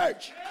watching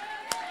church.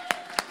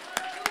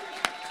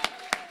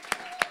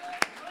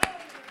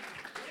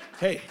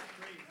 Hey,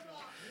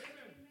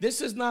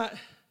 this is not,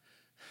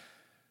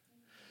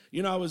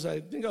 you know, I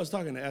think I was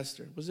talking to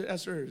Esther. Was it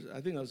Esther?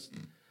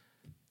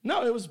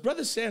 No, it was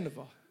Brother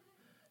Sandoval.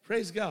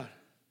 Praise God.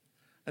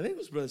 I think it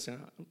was Brother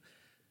Sandoval.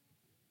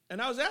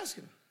 And I was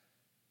asking him.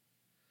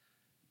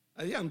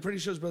 Yeah, I'm pretty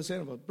sure it's Brother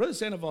Sandoval. Brother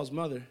Sandoval's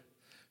mother,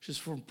 she's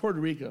from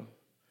Puerto Rico.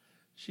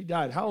 She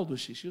died. How old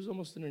was she? She was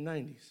almost in her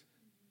 90s.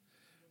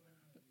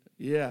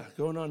 Yeah,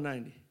 going on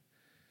 90.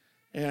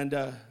 And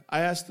I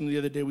asked him the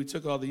other day, we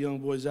took all the young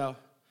boys out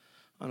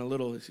on a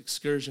little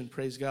excursion,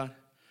 praise God.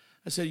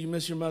 I said, you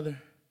miss your mother?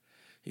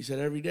 He said,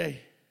 every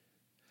day.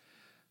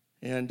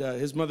 And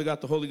his mother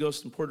got the Holy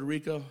Ghost in Puerto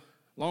Rico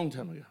a long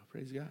time ago,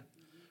 praise God.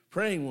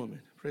 Praying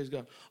woman, praise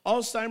God.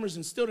 Alzheimer's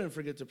and still didn't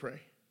forget to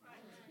pray.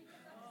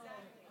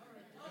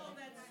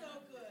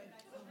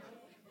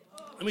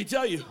 Let me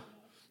tell you,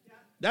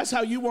 that's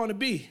how you want to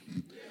be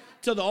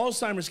till the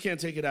Alzheimer's can't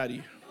take it out of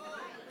you.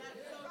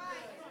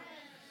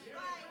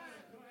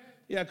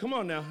 Yeah, come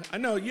on now. I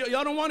know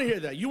y'all don't want to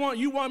hear that. You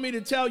want me to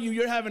tell you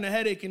you're having a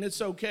headache and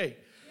it's okay.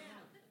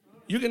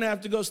 You're going to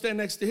have to go stand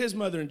next to his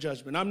mother in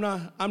judgment.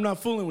 I'm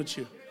not fooling with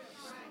you.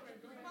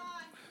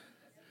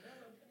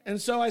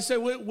 And so I said,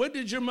 what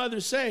did your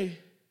mother say,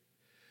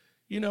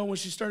 when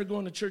she started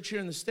going to church here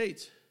in the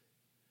States?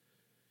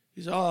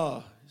 He said,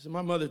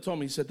 my mother told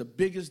me, he said, the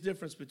biggest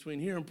difference between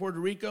here and Puerto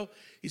Rico,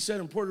 he said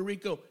in Puerto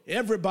Rico,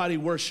 everybody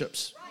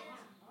worships.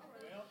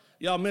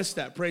 Y'all missed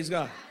that, praise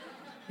God.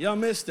 Y'all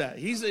missed that.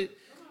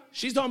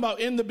 She's talking about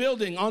in the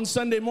building on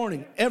Sunday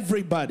morning.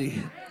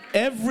 Everybody.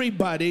 They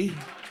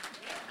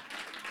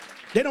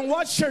don't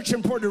watch church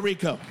in Puerto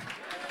Rico.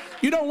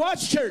 You don't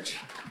watch church.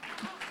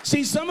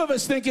 See, some of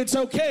us think it's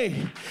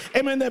okay,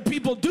 amen, that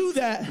people do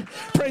that,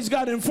 praise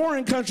God, in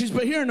foreign countries,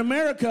 but here in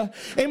America,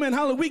 amen,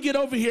 hallelujah, we get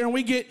over here and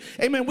we get,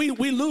 amen,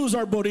 we lose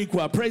our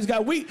Boricua, praise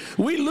God, we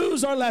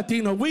lose our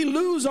Latino, we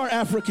lose our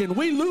African,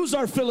 we lose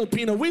our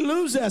Filipino, we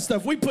lose that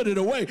stuff, we put it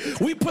away.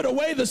 We put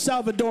away the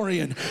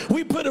Salvadorian,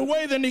 we put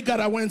away the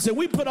Nicaraguense,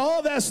 we put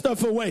all that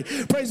stuff away,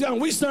 praise God,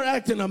 and we start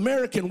acting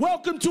American.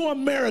 Welcome to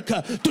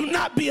America. Do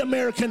not be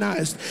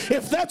Americanized.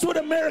 If that's what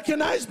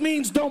Americanized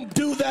means, don't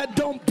do that,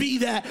 don't be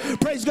that,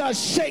 praise God,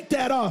 shake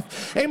that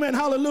off. Amen,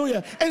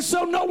 hallelujah. And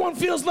so no one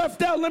feels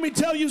left out. Let me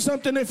tell you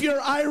something. If you're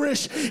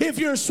Irish, if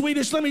you're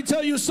Swedish, let me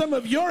tell you some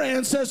of your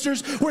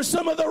ancestors were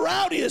some of the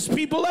rowdiest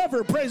people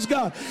ever. Praise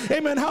God.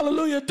 Amen,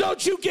 hallelujah.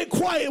 Don't you get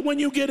quiet when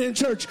you get in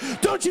church.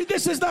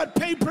 This is not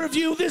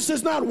pay-per-view. This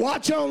is not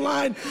watch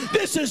online.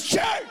 This is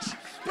church.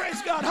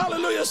 Praise God,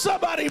 hallelujah.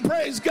 Somebody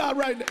praise God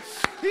right now.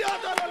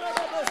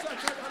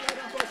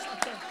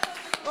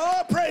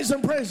 Oh, praise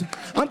him, praise him.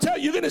 I'm telling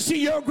you, you're going to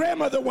see your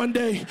grandmother one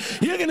day.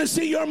 You're going to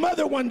see your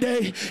mother one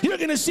day. You're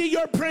going to see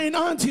your praying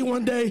auntie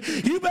one day.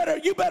 You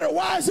better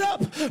wise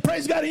up,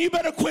 praise God, and you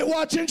better quit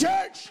watching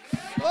church.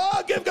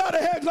 Oh, give God a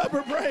hand clap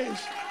of praise.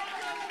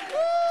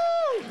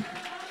 Woo!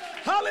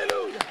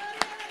 Hallelujah.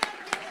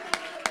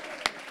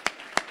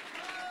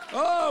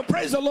 Oh,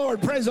 praise the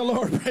Lord, praise the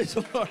Lord, praise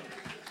the Lord.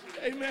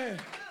 Amen.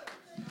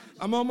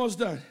 I'm almost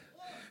done.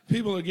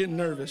 People are getting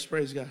nervous,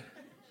 praise God.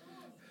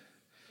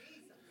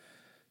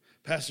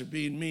 Pastor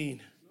being mean.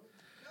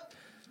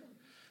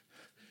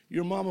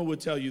 Your mama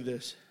would tell you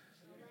this.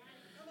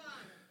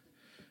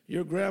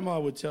 Your grandma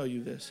would tell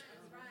you this.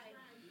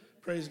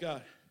 Praise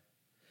God.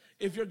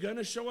 If you're going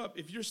to show up,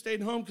 if you're staying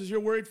home because you're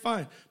worried,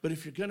 fine. But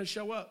if you're going to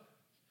show up,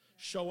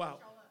 show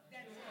out.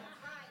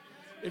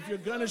 If you're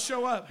going to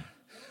show up,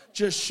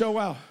 just show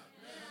out.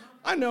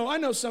 I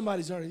know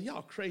somebody's already,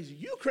 y'all crazy.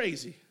 You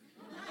crazy.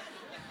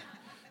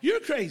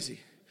 You're crazy.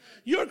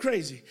 You're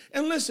crazy.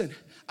 And listen,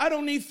 I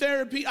don't need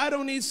therapy. I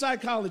don't need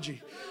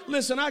psychology.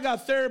 Listen, I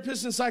got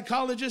therapists and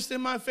psychologists in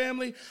my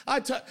family. I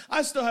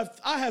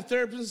have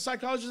therapists and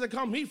psychologists that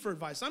call me for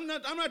advice. I'm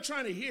not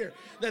trying to hear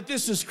that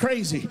this is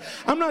crazy.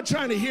 I'm not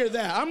trying to hear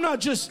that. I'm going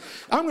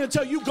to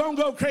tell you,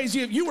 go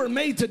crazy. You were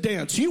made to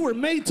dance. You were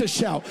made to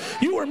shout.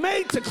 You were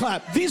made to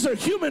clap. These are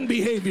human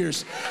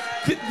behaviors.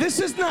 This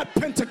is not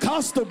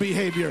Pentecostal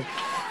behavior.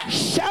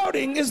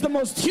 Shouting is the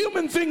most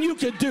human thing you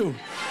could do.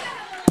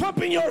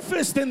 Pumping your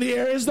fist in the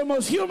air is the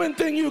most human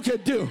thing you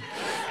could do.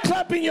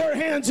 Clapping your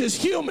hands is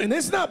human.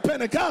 It's not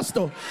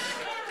Pentecostal.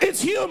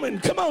 It's human.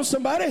 Come on,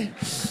 somebody.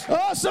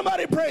 Oh,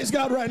 somebody praise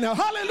God right now.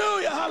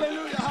 Hallelujah,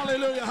 hallelujah,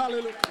 hallelujah,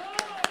 hallelujah.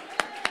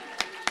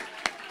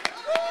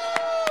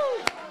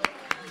 Woo!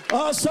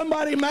 Oh,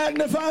 somebody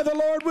magnify the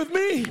Lord with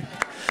me.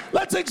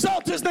 Let's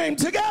exalt his name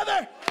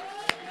together.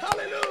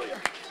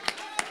 Hallelujah.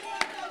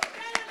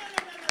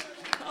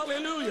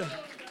 Hallelujah.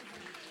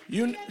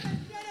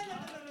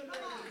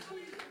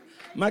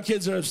 My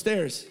kids are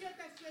upstairs.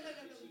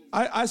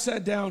 I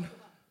sat down.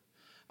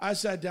 I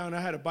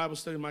had a Bible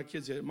study with my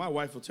kids. My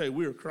wife will tell you,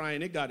 we were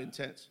crying. It got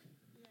intense.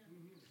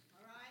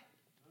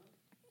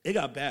 It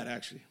got bad,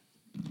 actually.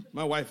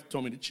 My wife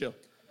told me to chill.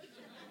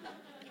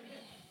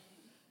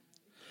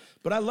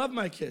 But I love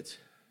my kids.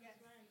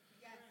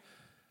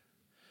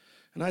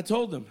 And I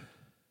told them,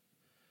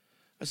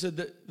 I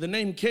said, the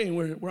name Cain,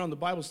 we're on the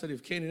Bible study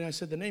of Cain, and I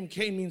said, the name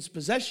Cain means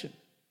possession.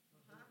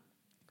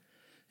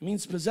 It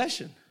means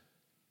possession.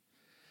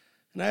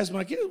 And I asked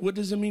my kid, what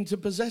does it mean to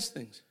possess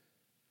things?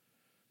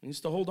 It means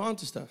to hold on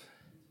to stuff.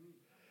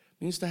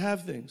 It means to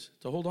have things,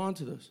 to hold on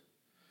to those.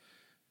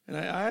 And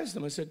I asked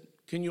them, I said,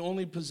 can you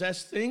only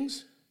possess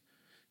things?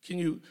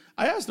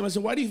 I asked them, I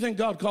said, why do you think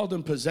God called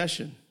him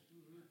possession?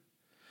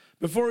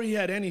 Before he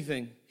had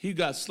anything, he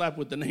got slapped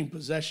with the name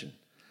possession.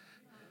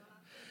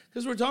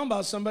 Because we're talking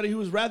about somebody who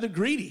was rather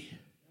greedy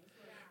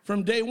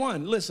from day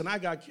one. Listen, I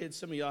got kids.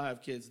 Some of y'all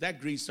have kids.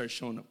 That greed starts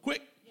showing up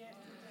quick.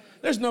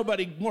 There's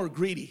nobody more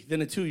greedy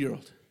than a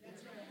 2-year-old.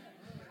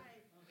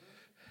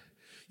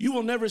 You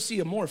will never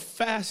see a more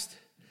fast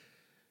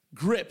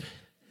grip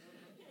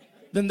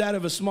than that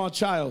of a small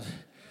child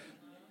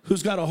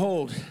who's got a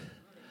hold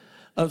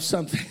of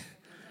something.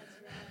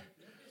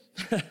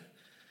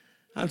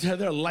 I'm telling you,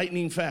 they're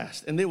lightning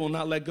fast, and they will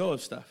not let go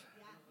of stuff.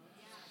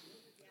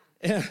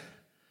 And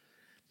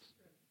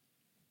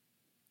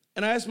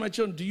I asked my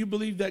children, do you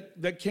believe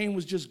that Cain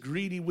was just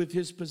greedy with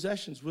his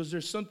possessions? Was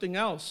there something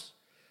else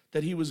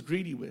that he was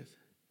greedy with?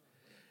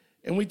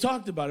 And we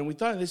talked about it, and we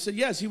thought, they said,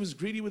 yes, he was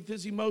greedy with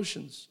his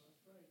emotions.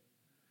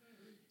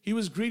 He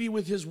was greedy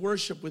with his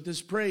worship, with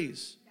his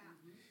praise.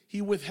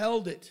 He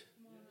withheld it.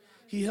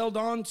 He held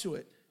on to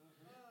it.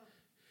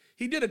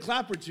 He did a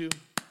clap or two,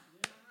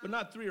 but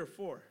not 3 or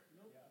 4.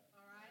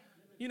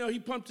 You know, he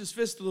pumped his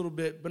fist a little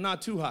bit, but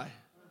not too high.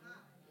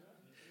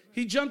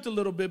 He jumped a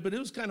little bit, but it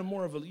was kind of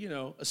more of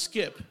a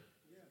skip.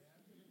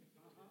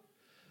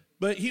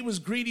 But he was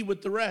greedy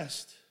with the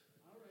rest.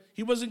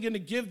 He wasn't going to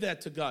give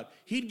that to God.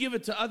 He'd give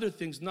it to other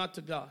things, not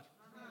to God.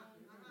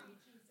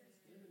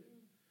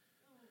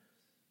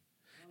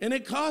 And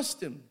it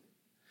cost him.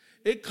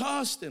 It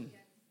cost him.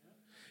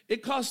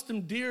 It cost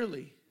him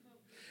dearly.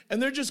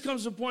 And there just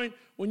comes a point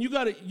when you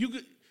got to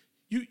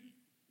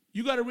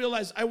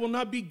realize, I will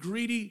not be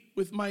greedy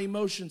with my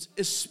emotions,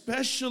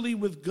 especially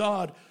with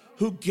God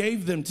who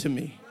gave them to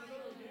me.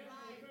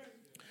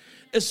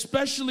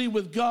 Especially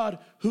with God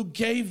who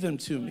gave them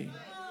to me.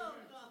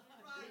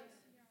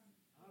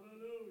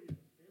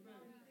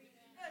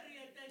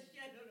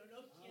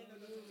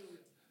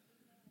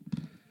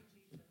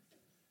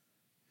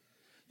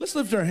 Let's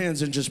lift our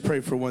hands and just pray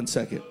for 1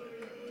 second.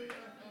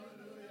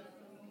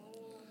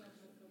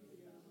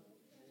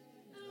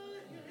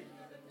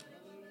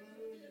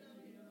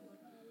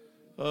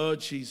 Oh,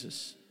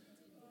 Jesus.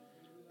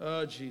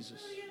 Oh,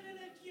 Jesus.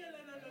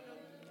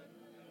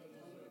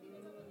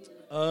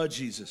 Oh,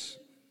 Jesus.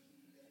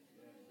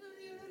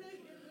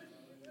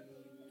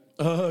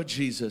 Oh,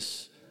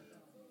 Jesus.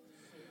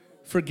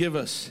 Forgive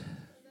us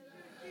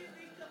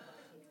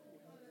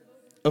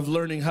of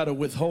learning how to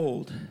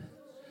withhold.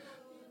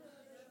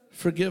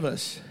 Forgive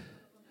us.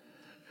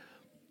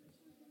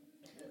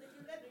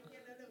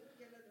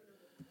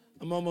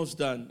 I'm almost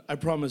done. I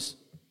promise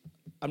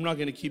I'm not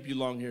going to keep you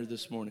long here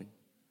this morning.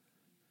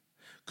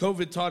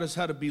 COVID taught us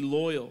how to be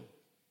loyal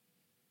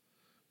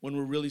when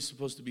we're really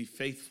supposed to be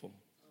faithful.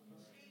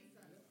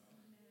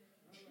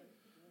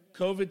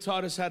 COVID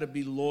taught us how to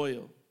be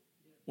loyal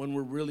when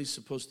we're really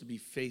supposed to be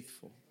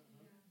faithful.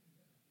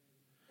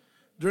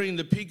 During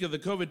the peak of the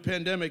COVID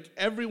pandemic,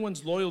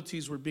 everyone's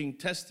loyalties were being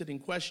tested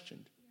and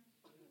questioned.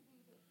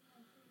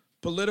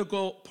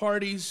 Political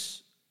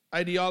parties,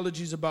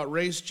 ideologies about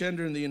race,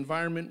 gender, and the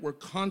environment were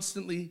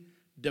constantly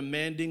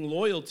demanding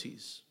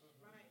loyalties.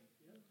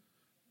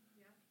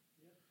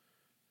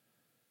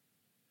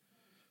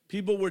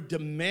 People were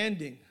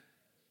demanding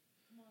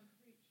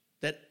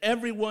that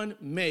everyone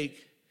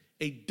make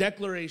a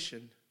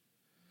declaration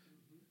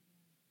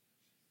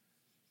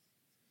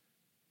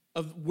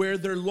of where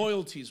their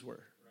loyalties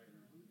were.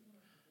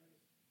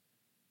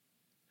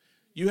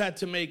 You had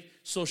to make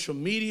social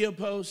media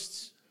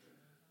posts.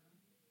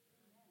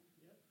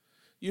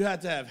 You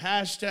had to have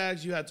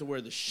hashtags. You had to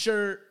wear the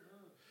shirt.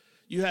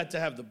 You had to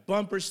have the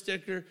bumper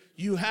sticker.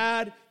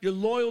 Your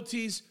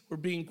loyalties were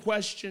being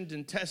questioned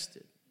and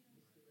tested.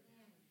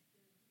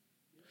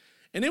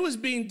 And it was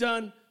being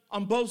done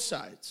on both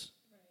sides.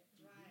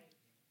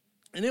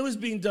 And it was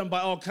being done by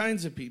all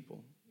kinds of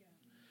people.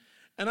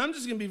 And I'm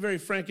just going to be very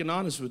frank and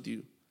honest with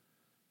you.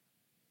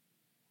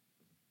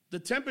 The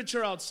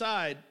temperature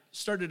outside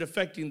started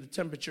affecting the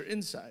temperature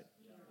inside.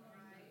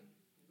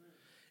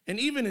 And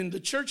even in the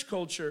church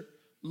culture,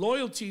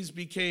 loyalties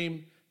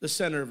became the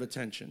center of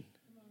attention.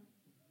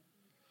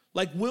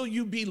 Like, will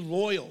you be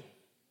loyal?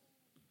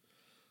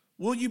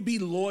 Will you be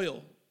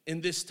loyal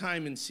in this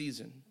time and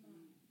season?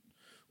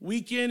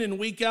 Week in and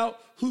week out,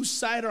 whose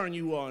side are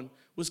you on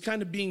was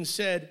kind of being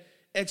said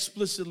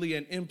explicitly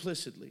and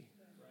implicitly.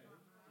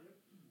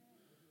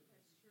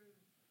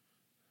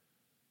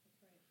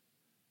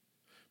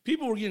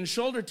 People were getting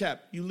shoulder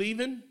tapped. You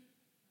leaving?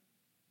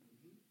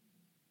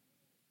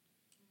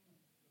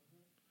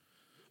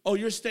 Oh,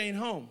 you're staying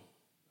home.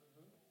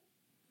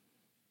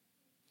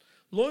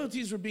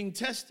 Loyalties were being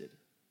tested.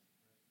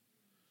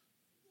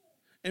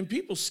 And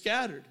people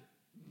scattered.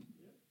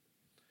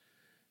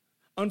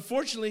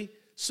 Unfortunately,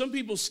 some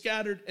people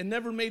scattered and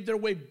never made their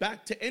way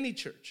back to any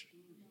church.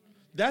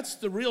 That's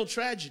the real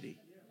tragedy,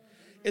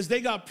 is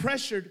they got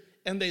pressured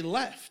and they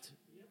left.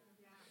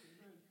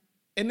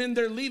 And then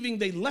they're leaving,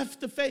 they left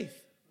the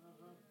faith.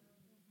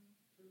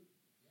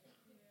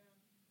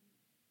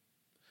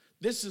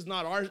 This is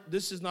not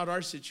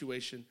our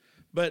situation,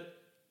 but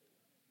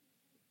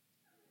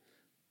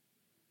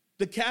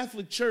the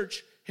Catholic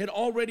Church had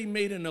already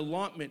made an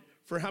allotment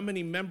for how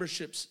many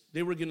memberships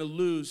they were going to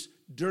lose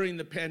during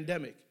the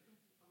pandemic.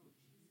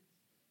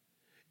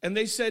 And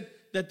they said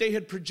that they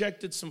had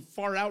projected some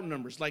far out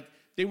numbers, like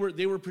they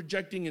were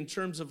projecting in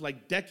terms of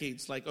like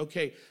decades, like,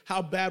 okay,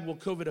 how bad will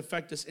COVID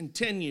affect us in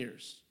 10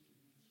 years?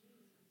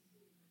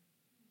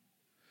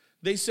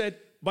 They said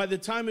by the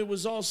time it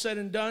was all said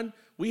and done,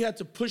 we had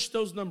to push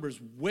those numbers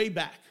way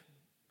back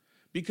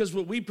because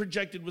what we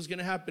projected was going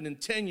to happen in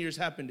 10 years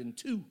happened in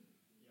 2.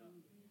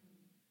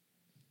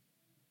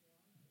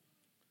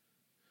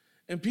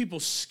 And people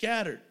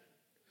scattered.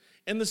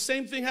 And the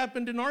same thing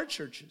happened in our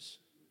churches.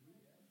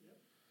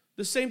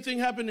 The same thing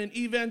happened in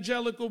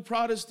evangelical,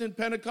 Protestant,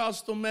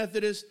 Pentecostal,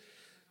 Methodist.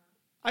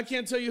 I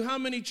can't tell you how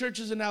many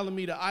churches in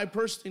Alameda I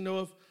personally know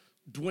of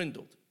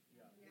dwindled.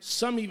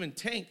 Some even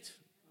tanked.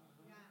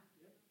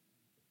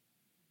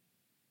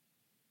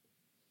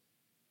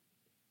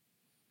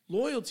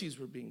 Loyalties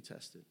were being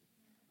tested.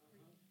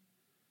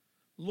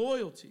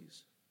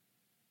 Loyalties.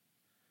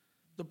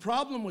 The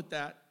problem with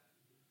that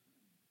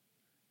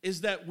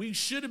is that we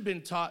should have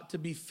been taught to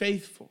be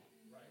faithful.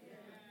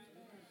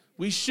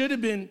 We should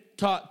have been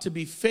taught to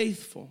be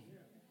faithful.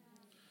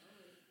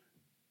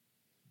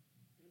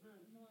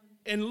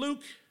 In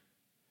Luke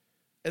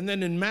and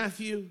then in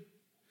Matthew,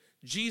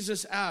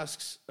 Jesus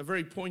asks a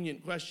very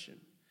poignant question.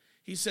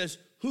 He says,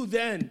 who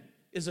then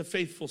is a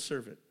faithful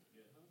servant?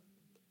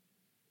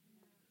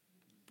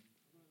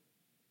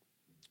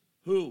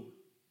 Who?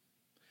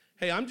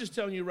 Hey, I'm just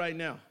telling you right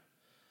now,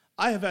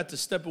 I have had to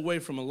step away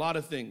from a lot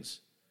of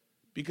things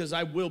because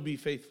I will be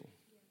faithful.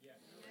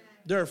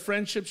 There are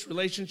friendships,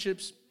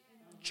 relationships,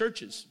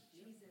 churches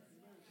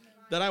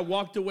that I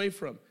walked away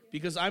from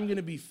because I'm going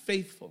to be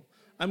faithful.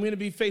 I'm going to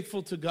be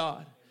faithful to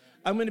God.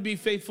 I'm going to be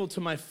faithful to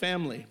my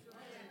family.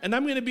 And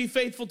I'm going to be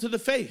faithful to the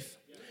faith.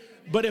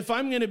 But if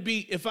I'm going to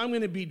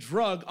be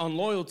drug on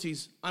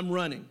loyalties, I'm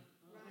running.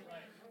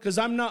 Because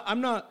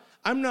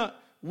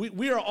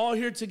we are all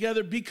here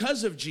together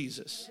because of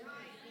Jesus.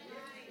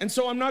 And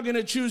so I'm not going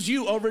to choose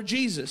you over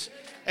Jesus.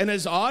 And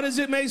as odd as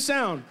it may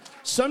sound,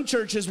 some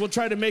churches will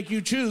try to make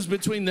you choose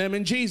between them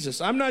and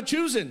Jesus. I'm not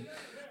choosing.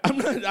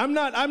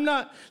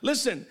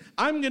 Listen,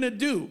 I'm going to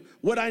do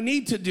what I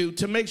need to do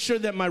to make sure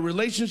that my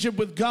relationship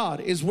with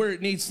God is where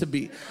it needs to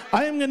be.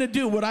 I am going to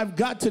do what I've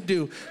got to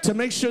do to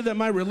make sure that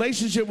my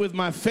relationship with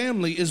my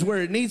family is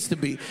where it needs to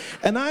be.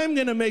 And I am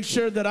going to make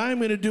sure that I'm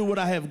going to do what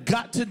I have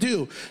got to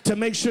do to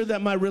make sure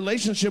that my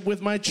relationship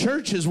with my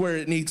church is where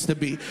it needs to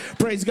be.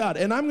 Praise God.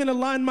 And I'm going to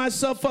line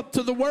myself up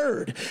to the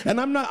word.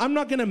 And I'm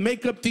not going to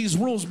make up these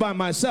rules by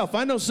myself.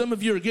 I know some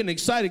of you are getting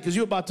excited because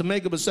you're about to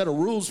make up a set of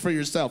rules for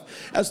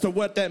yourself as to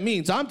what that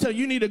means. I'm telling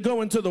you, you need to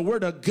go into the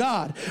word of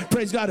God,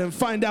 praise God, and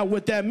find out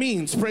what that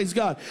means, praise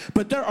God.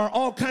 But there are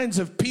all kinds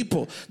of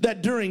people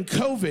that during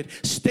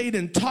COVID stayed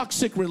in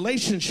toxic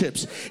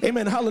relationships.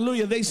 Amen,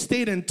 hallelujah. They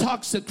stayed in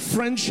toxic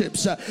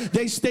friendships.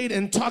 They stayed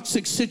in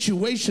toxic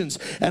situations.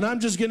 And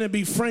I'm just going to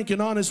be frank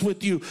and honest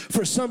with you.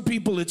 For some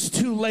people, it's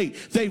too late.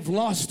 They've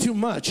lost too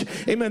much.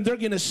 Amen. They're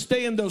going to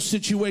stay in those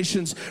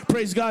situations,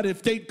 praise God,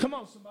 if they, come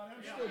on, somebody.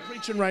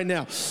 Preaching right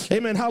now.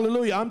 Amen.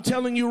 Hallelujah. I'm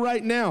telling you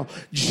right now,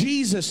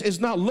 Jesus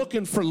is not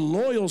looking for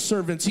loyal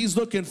servants. He's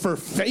looking for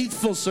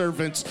faithful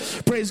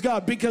servants. Praise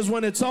God. Because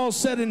when it's all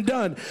said and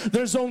done,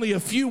 there's only a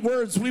few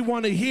words we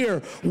want to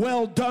hear.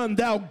 Well done,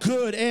 thou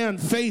good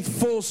and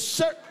faithful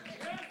servant.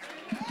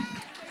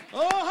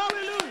 Oh,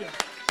 hallelujah.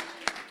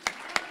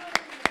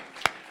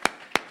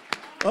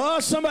 Oh,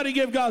 somebody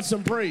give God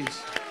some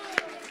praise.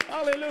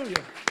 Hallelujah.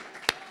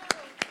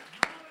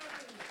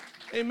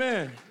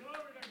 Amen.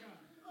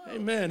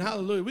 Amen.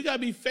 Hallelujah. We got to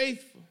be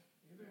faithful.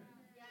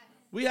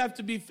 We have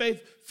to be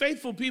faithful.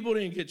 Faithful people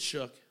didn't get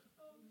shook.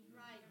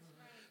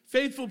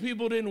 Faithful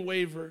people didn't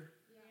waver.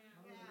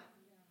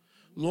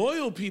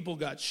 Loyal people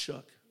got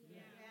shook.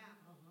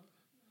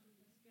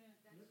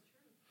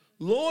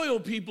 Loyal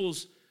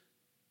people's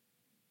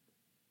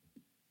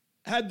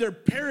had their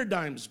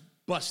paradigms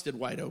busted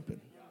wide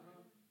open.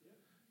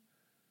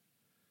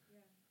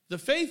 The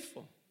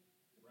faithful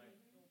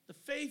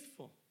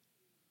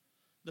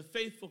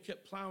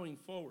kept plowing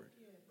forward.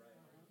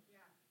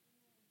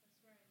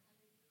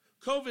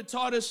 COVID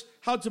taught us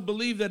how to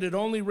believe that it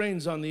only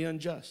rains on the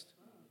unjust.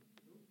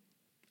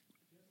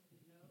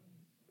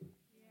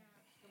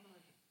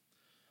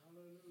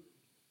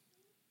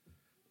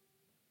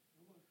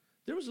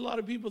 There was a lot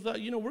of people thought,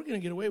 we're going to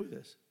get away with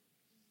this.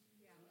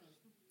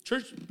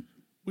 Church,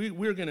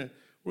 we're going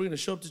to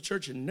show up to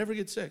church and never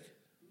get sick.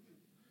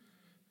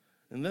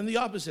 And then the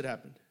opposite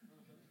happened.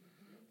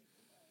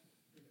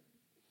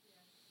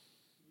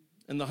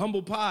 And the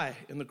humble pie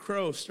and the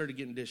crow started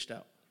getting dished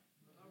out.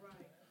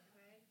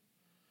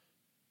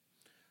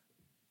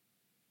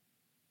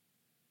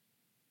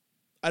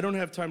 I don't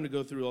have time to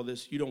go through all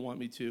this. You don't want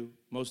me to.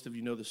 Most of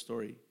you know the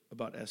story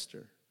about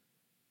Esther.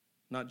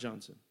 Not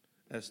Johnson.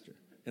 Esther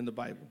in the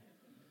Bible.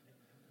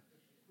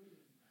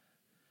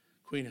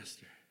 Queen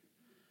Esther.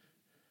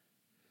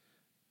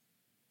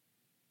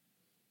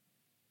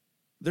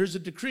 There's a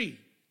decree.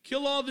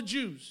 Kill all the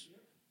Jews.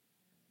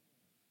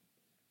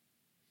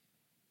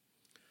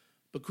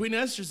 But Queen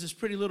Esther's this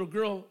pretty little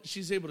girl.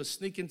 She's able to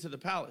sneak into the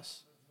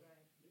palace.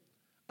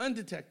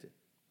 Undetected.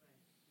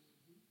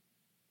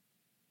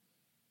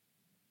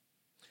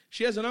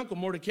 She has an uncle,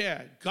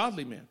 Mordecai,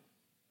 godly man.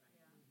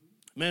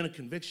 Man of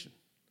conviction.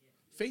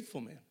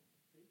 Faithful man.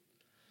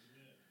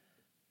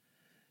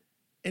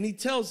 And he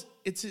tells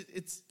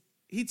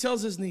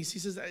his niece, he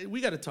says, we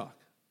got to talk.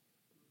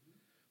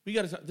 We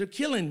got to talk.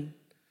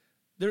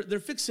 They're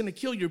fixing to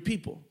kill your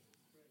people.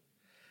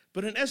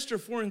 But in Esther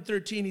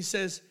 4:13, he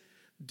says,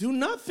 do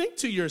not think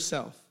to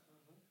yourself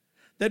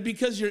that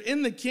because you're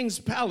in the king's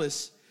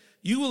palace,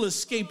 you will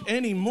escape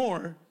any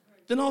more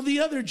than all the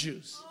other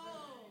Jews.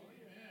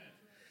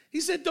 He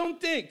said,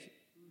 don't think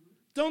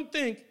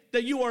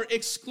that you are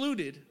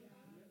excluded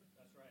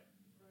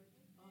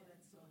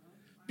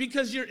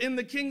because you're in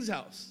the king's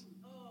house.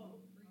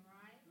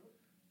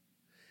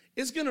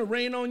 It's going to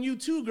rain on you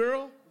too,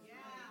 girl.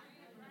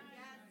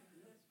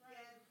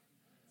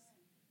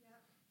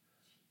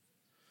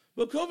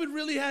 But COVID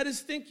really had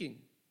us thinking.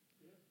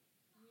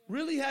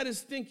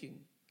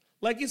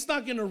 Like it's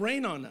not going to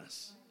rain on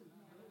us.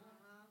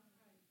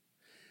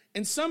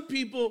 And some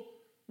people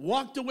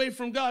walked away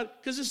from God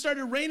because it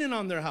started raining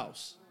on their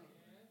house.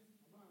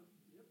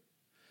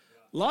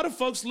 A lot of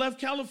folks left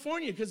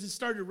California because it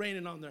started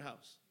raining on their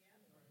house.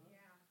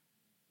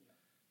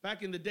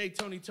 Back in the day,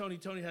 Tony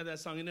had that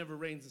song, It Never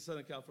Rains in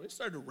Southern California. It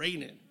started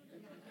raining.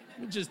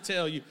 Let me just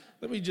tell you.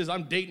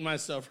 I'm dating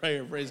myself right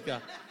here, praise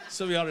God.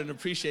 Some of y'all didn't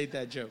appreciate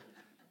that joke.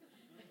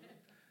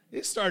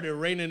 It started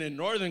raining in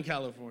Northern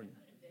California.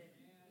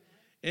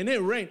 And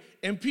it rained,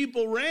 and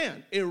people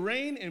ran. It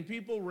rained, and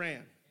people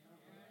ran.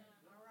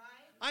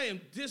 I am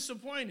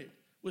disappointed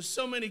with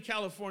so many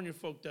California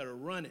folk that are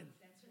running.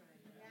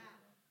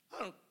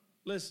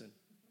 Listen,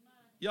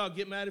 y'all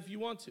get mad if you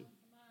want to.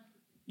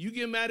 You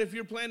get mad if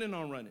you're planning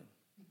on running.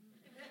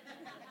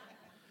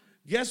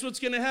 Guess what's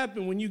going to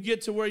happen when you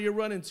get to where you're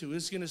running to?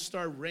 It's going to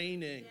start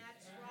raining.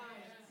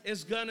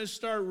 It's going to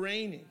start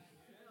raining.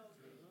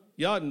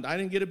 Y'all, I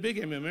didn't get a big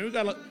amen.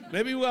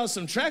 Maybe we got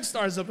some track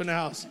stars up in the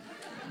house.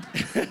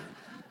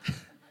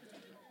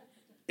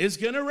 It's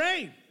going to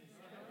rain.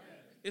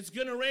 It's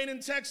going to rain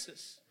in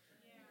Texas.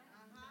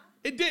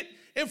 It did.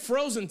 It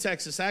froze in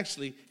Texas,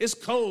 actually. It's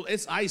cold.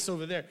 It's ice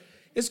over there.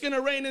 It's going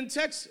to rain in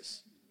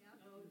Texas.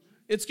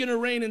 It's going to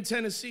rain in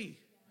Tennessee.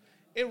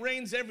 It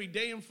rains every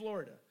day in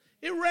Florida.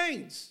 It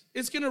rains.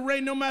 It's going to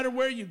rain no matter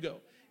where you go.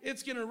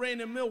 It's going to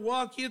rain in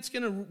Milwaukee. It's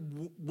going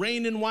to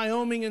rain in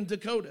Wyoming and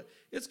Dakota.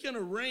 It's going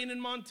to rain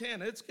in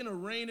Montana. It's going to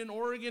rain in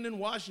Oregon and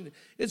Washington.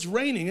 It's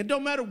raining. It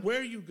don't matter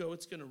where you go,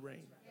 it's going to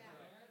rain.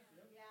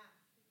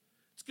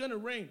 It's going to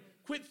rain.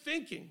 Quit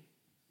thinking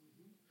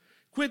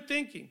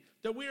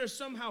that we are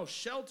somehow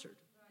sheltered.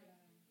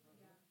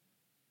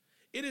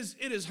 It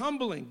is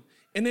humbling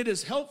and it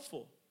is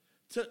helpful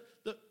to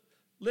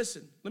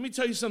listen. Let me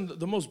tell you something.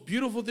 The most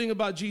beautiful thing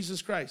about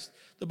Jesus Christ,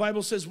 the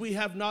Bible says we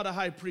have not a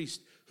high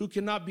priest who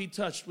cannot be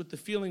touched with the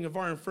feeling of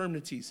our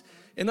infirmities.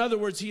 In other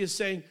words, he is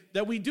saying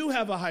that we do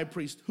have a high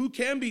priest who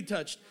can be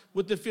touched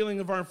with the feeling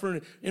of our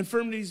infirmities.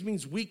 Infirmities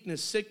means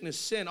weakness, sickness,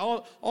 sin,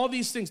 all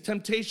these things,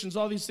 temptations,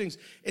 all these things.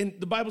 And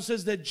the Bible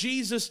says that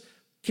Jesus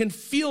can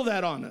feel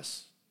that on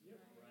us.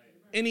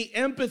 And he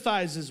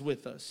empathizes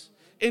with us.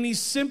 And he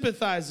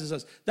sympathizes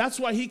us. That's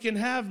why he can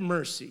have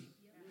mercy.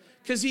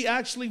 Because he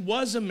actually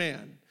was a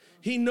man.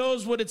 He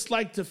knows what it's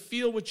like to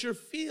feel what you're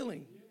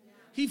feeling.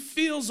 He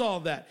feels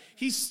all that.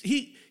 He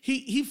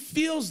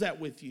feels that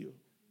with you.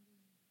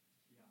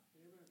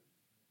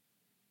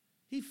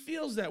 He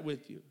feels that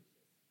with you.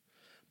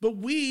 But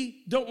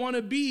we don't want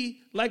to be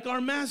like our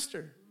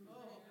master.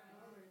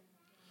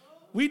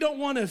 We don't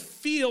want to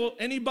feel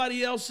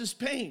anybody else's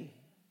pain.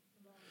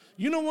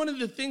 You know, one of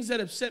the things that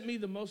upset me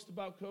the most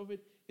about COVID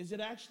is it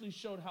actually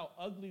showed how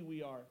ugly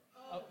we are.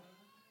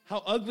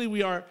 How ugly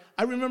we are.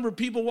 I remember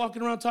people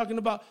walking around talking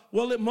about,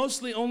 well, it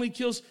mostly only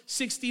kills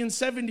 60 and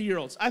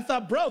 70-year-olds. I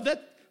thought, bro,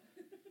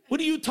 what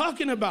are you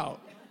talking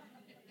about?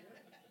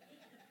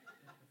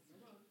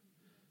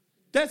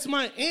 That's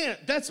my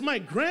aunt. That's my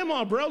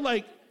grandma, bro.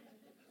 Like,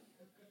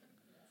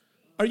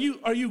 are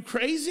you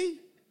crazy?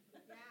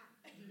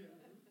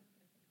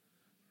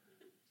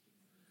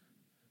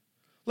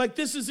 Like,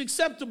 this is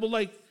acceptable.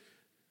 Like,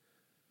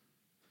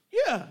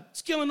 yeah,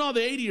 it's killing all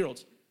the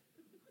 80-year-olds.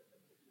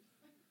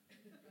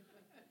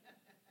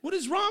 What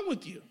is wrong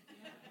with you?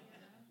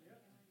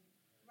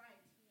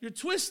 You're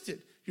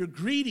twisted. You're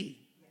greedy.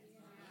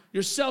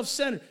 You're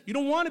self-centered. You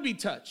don't want to be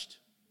touched.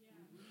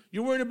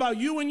 You're worried about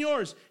you and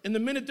yours. And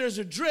the minute there's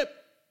a drip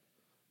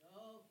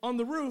on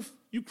the roof,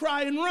 you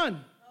cry and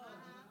run.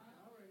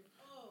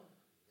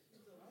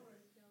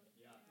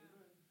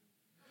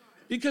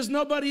 Because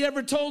nobody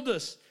ever told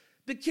us.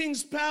 The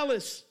king's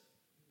palace.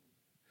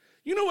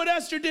 You know what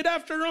Esther did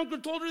after her uncle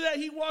told her that?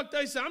 He walked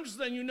out and said, I'm just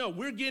letting you know,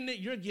 we're getting it,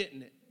 you're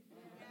getting it.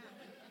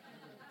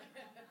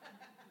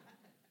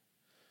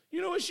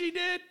 You know what she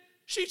did?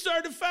 She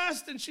started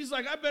fasting. She's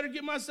like, I better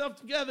get myself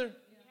together.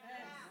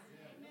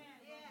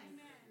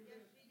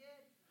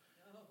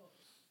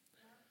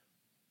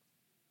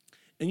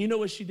 And you know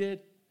what she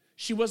did?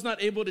 She was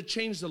not able to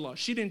change the law.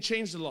 She didn't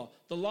change the law.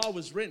 The law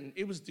was written.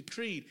 It was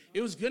decreed. It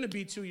was going to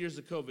be 2 years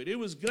of COVID. It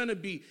was going to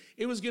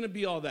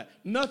be all that.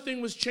 Nothing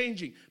was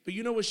changing. But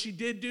you know what she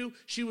did do?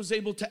 She was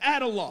able to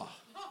add a law.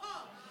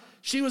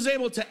 She was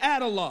able to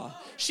add a law.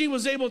 She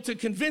was able to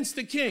convince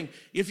the king,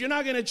 if you're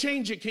not going to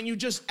change it, can you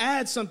just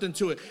add something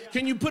to it?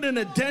 Can you put an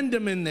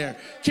addendum in there?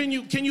 Can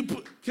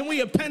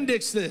we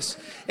appendix this?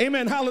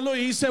 Amen.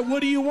 Hallelujah. He said,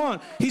 what do you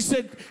want? He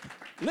said,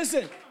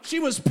 listen, She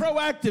was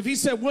proactive. He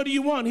said, what do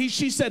you want?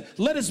 She said,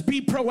 let us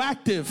be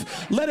proactive.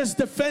 Let us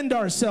defend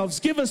ourselves.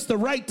 Give us the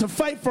right to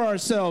fight for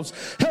ourselves.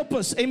 Help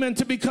us, amen,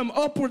 to become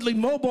upwardly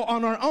mobile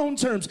on our own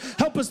terms.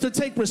 Help us to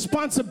take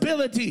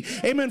responsibility,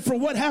 amen, for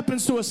what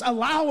happens to us.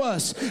 Allow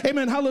us,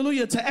 amen,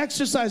 hallelujah, to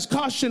exercise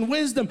caution,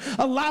 wisdom.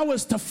 Allow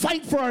us to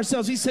fight for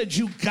ourselves. He said,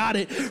 you got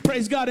it.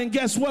 Praise God. And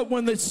guess what?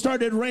 When it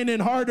started raining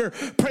harder,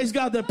 praise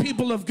God, the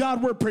people of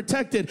God were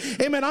protected.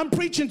 Amen. I'm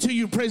preaching to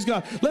you, praise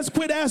God. Let's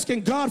quit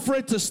asking God for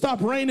it to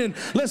stop raining.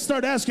 Let's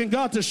start asking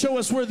God to show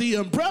us where the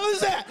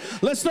umbrella's at.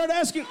 Let's start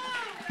asking.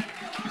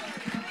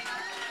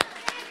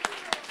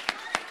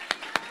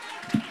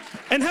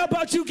 And how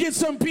about you get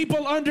some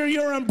people under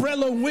your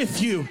umbrella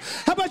with you?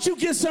 How about you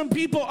get some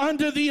people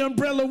under the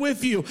umbrella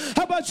with you?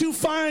 How about you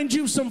find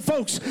you some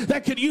folks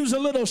that could use a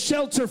little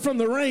shelter from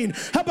the rain?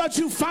 How about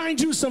you find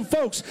you some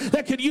folks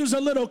that could use a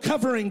little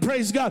covering?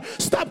 Praise God.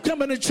 Stop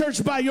coming to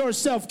church by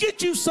yourself.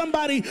 Get you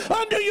somebody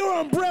under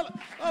your umbrella.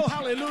 Oh,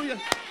 hallelujah.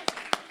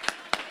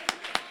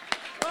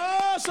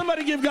 Oh,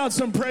 somebody give God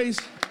some praise.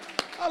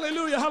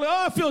 Hallelujah. Hallelujah.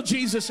 Oh, I feel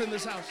Jesus in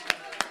this house.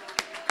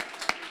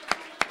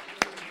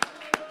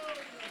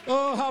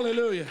 Oh,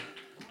 hallelujah.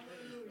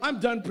 I'm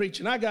done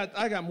preaching. I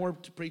got more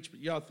to preach, but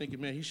y'all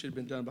thinking, man, he should have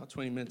been done about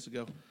 20 minutes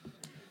ago.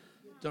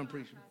 Done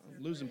preaching.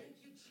 I'm losing.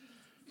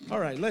 All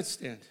right, let's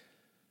stand.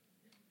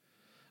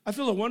 I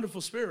feel a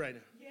wonderful spirit right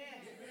now.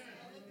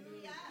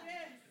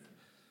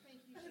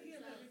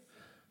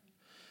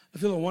 I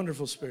feel a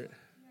wonderful spirit.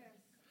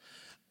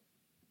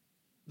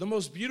 The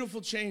most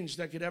beautiful change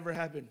that could ever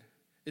happen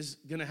is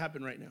going to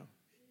happen right now.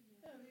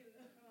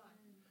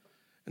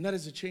 And that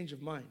is a change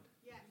of mind.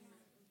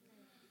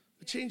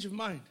 A change of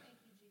mind.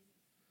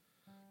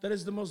 That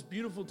is the most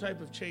beautiful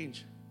type of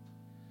change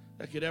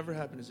that could ever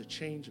happen, is a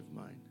change of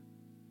mind.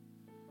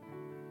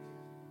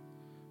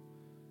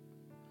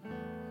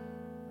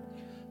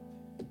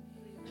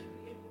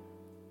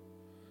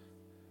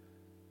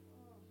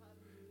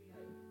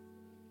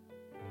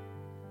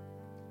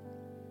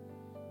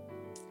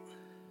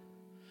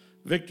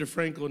 Viktor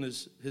Frankl, in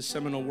his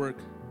seminal work,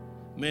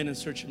 Man in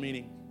Search of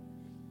Meaning,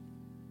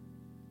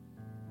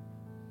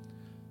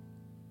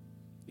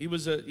 he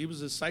was a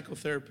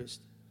psychotherapist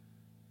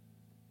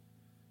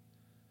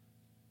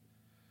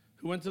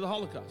who went to the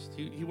Holocaust.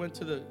 He went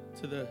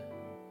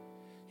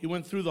he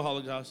went through the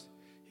Holocaust.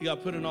 He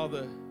got put in all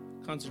the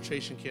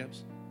concentration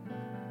camps.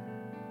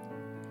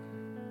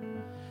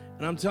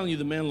 And I'm telling you,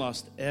 the man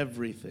lost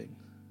everything.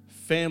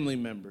 Family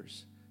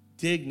members,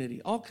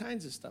 dignity, all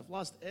kinds of stuff.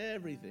 Lost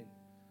everything.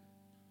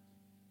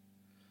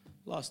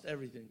 Lost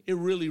everything. It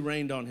really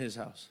rained on his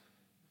house.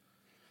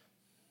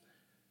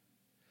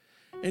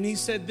 And he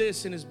said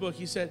this in his book.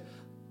 He said,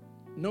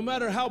 no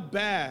matter how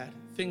bad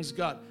things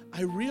got,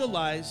 I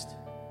realized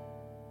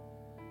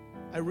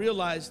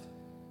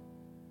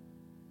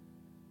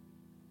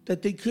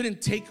that they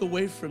couldn't take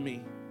away from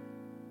me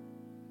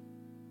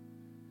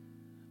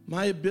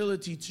my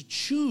ability to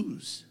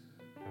choose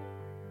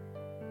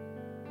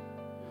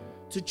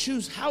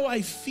how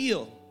I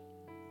feel.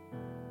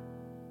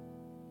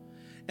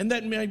 And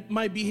that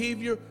my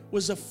behavior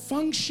was a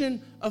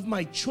function of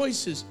my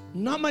choices,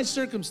 not my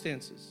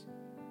circumstances.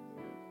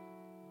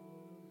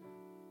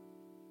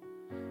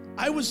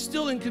 I was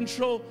still in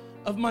control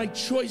of my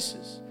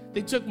choices.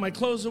 They took my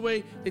clothes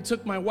away. They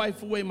took my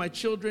wife away, my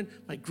children,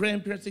 my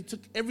grandparents. They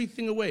took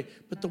everything away.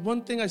 But the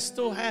one thing I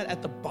still had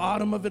at the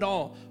bottom of it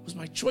all was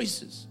my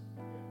choices.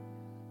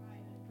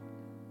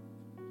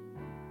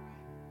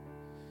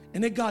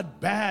 And it got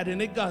bad, and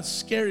it got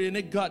scary, and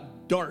it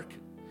got dark.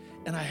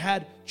 And I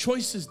had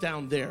choices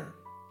down there.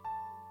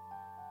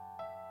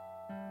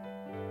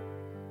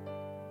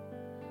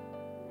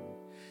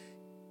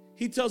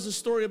 He tells a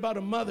story about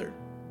a mother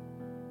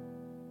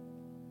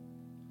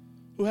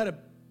who had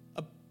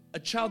a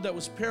child that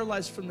was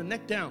paralyzed from the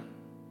neck down.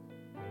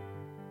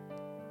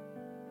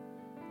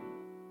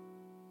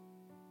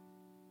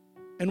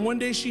 And one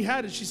day she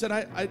had it. She said,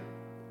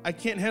 I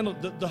can't handle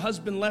it. The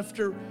husband left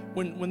her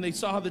when he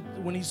saw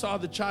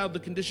the child, the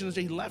condition,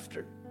 he left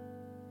her.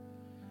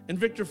 And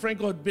Viktor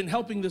Frankl had been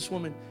helping this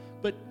woman,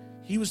 but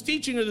he was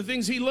teaching her the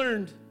things he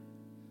learned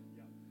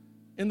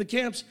in the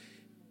camps.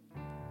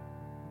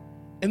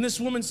 And this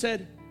woman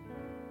said,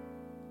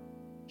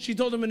 she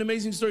told him an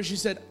amazing story. She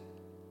said,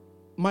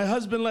 my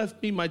husband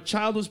left me. My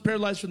child was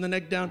paralyzed from the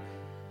neck down.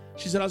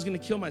 She said, I was going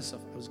to kill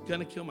myself. I was going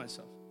to kill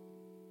myself.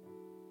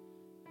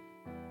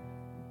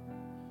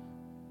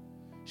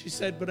 She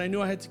said, but I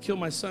knew I had to kill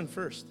my son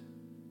first.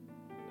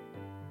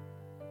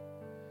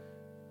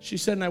 She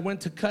said, and I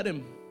went to cut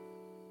him.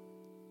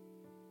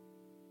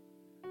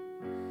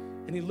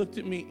 And he looked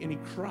at me and he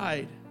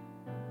cried.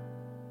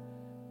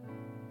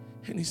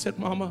 And he said,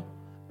 Mama,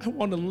 I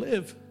want to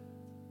live.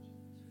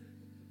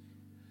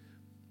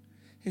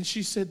 And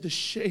she said, the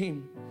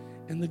shame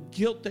and the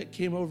guilt that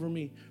came over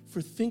me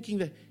for thinking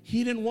that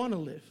he didn't want to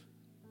live.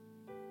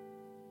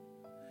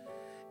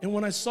 And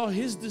when I saw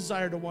his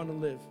desire to want to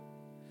live,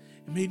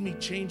 it made me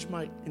change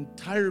my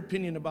entire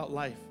opinion about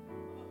life.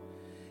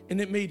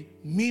 And it made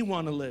me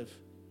want to live.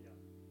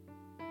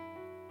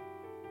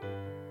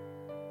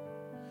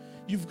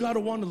 You've got to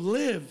want to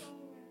live.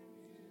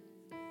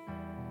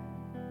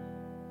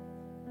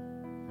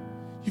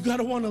 You got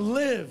to want to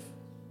live.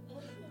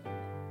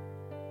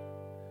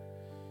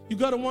 You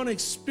got to want to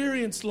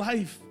experience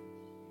life.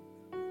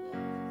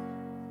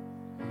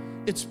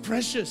 It's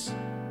precious.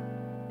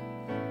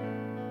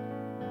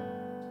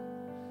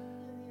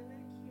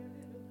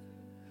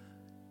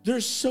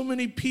 There's so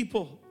many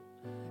people,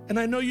 and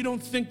I know you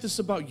don't think this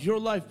about your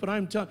life, but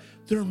I'm telling you,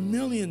 there are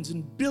millions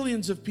and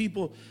billions of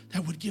people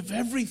that would give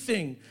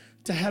everything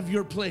to have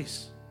your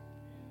place.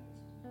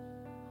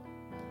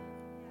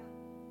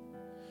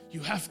 You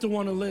have to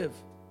want to live.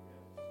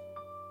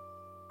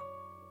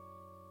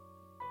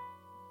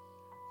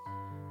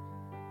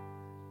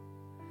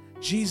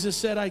 Jesus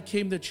said, I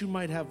came that you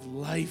might have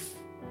life,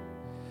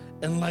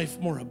 and life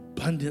more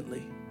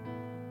abundantly.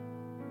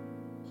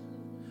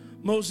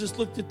 Moses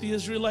looked at the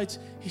Israelites.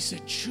 He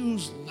said,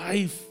 choose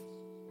life.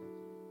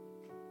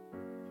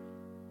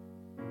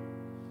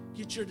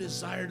 Get your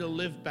desire to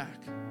live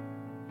back.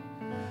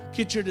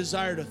 Get your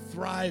desire to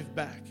thrive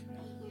back.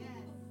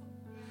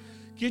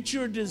 Get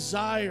your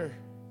desire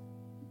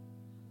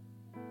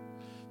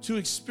to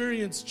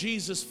experience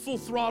Jesus full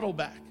throttle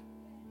back.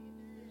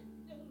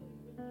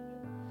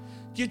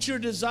 Get your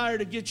desire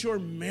to get your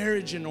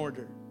marriage in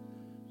order.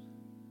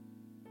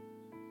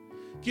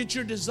 Get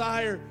your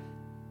desire,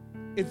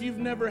 if you've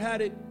never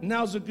had it,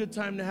 now's a good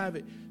time to have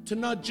it. To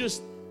not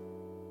just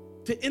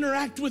to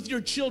interact with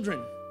your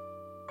children.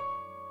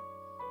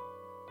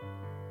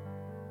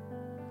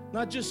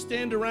 Not just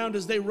stand around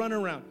as they run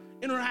around.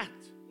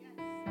 Interact.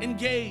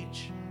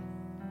 Engage.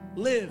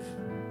 Live.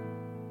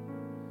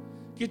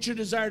 Get your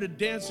desire to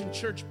dance in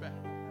church back.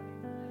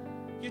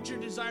 Get your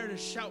desire to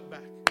shout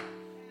back.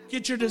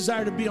 Get your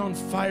desire to be on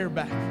fire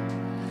back.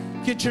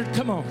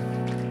 Come on.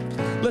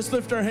 Let's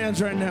lift our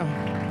hands right now.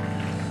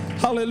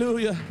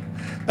 Hallelujah.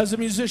 As the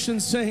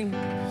musicians sing,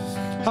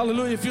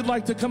 hallelujah. If you'd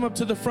like to come up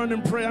to the front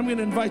and pray, I'm going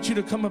to invite you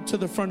to come up to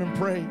the front and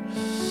pray.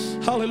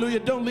 Hallelujah.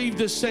 Don't leave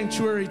this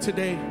sanctuary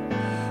today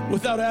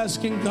without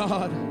asking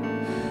God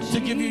to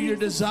give you your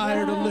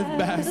desire to live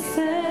back.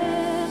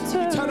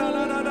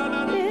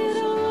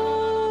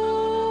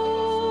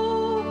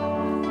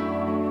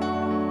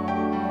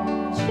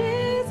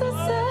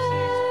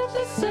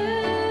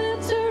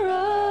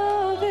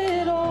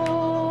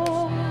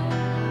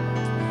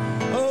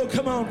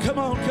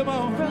 Come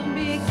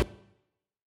on.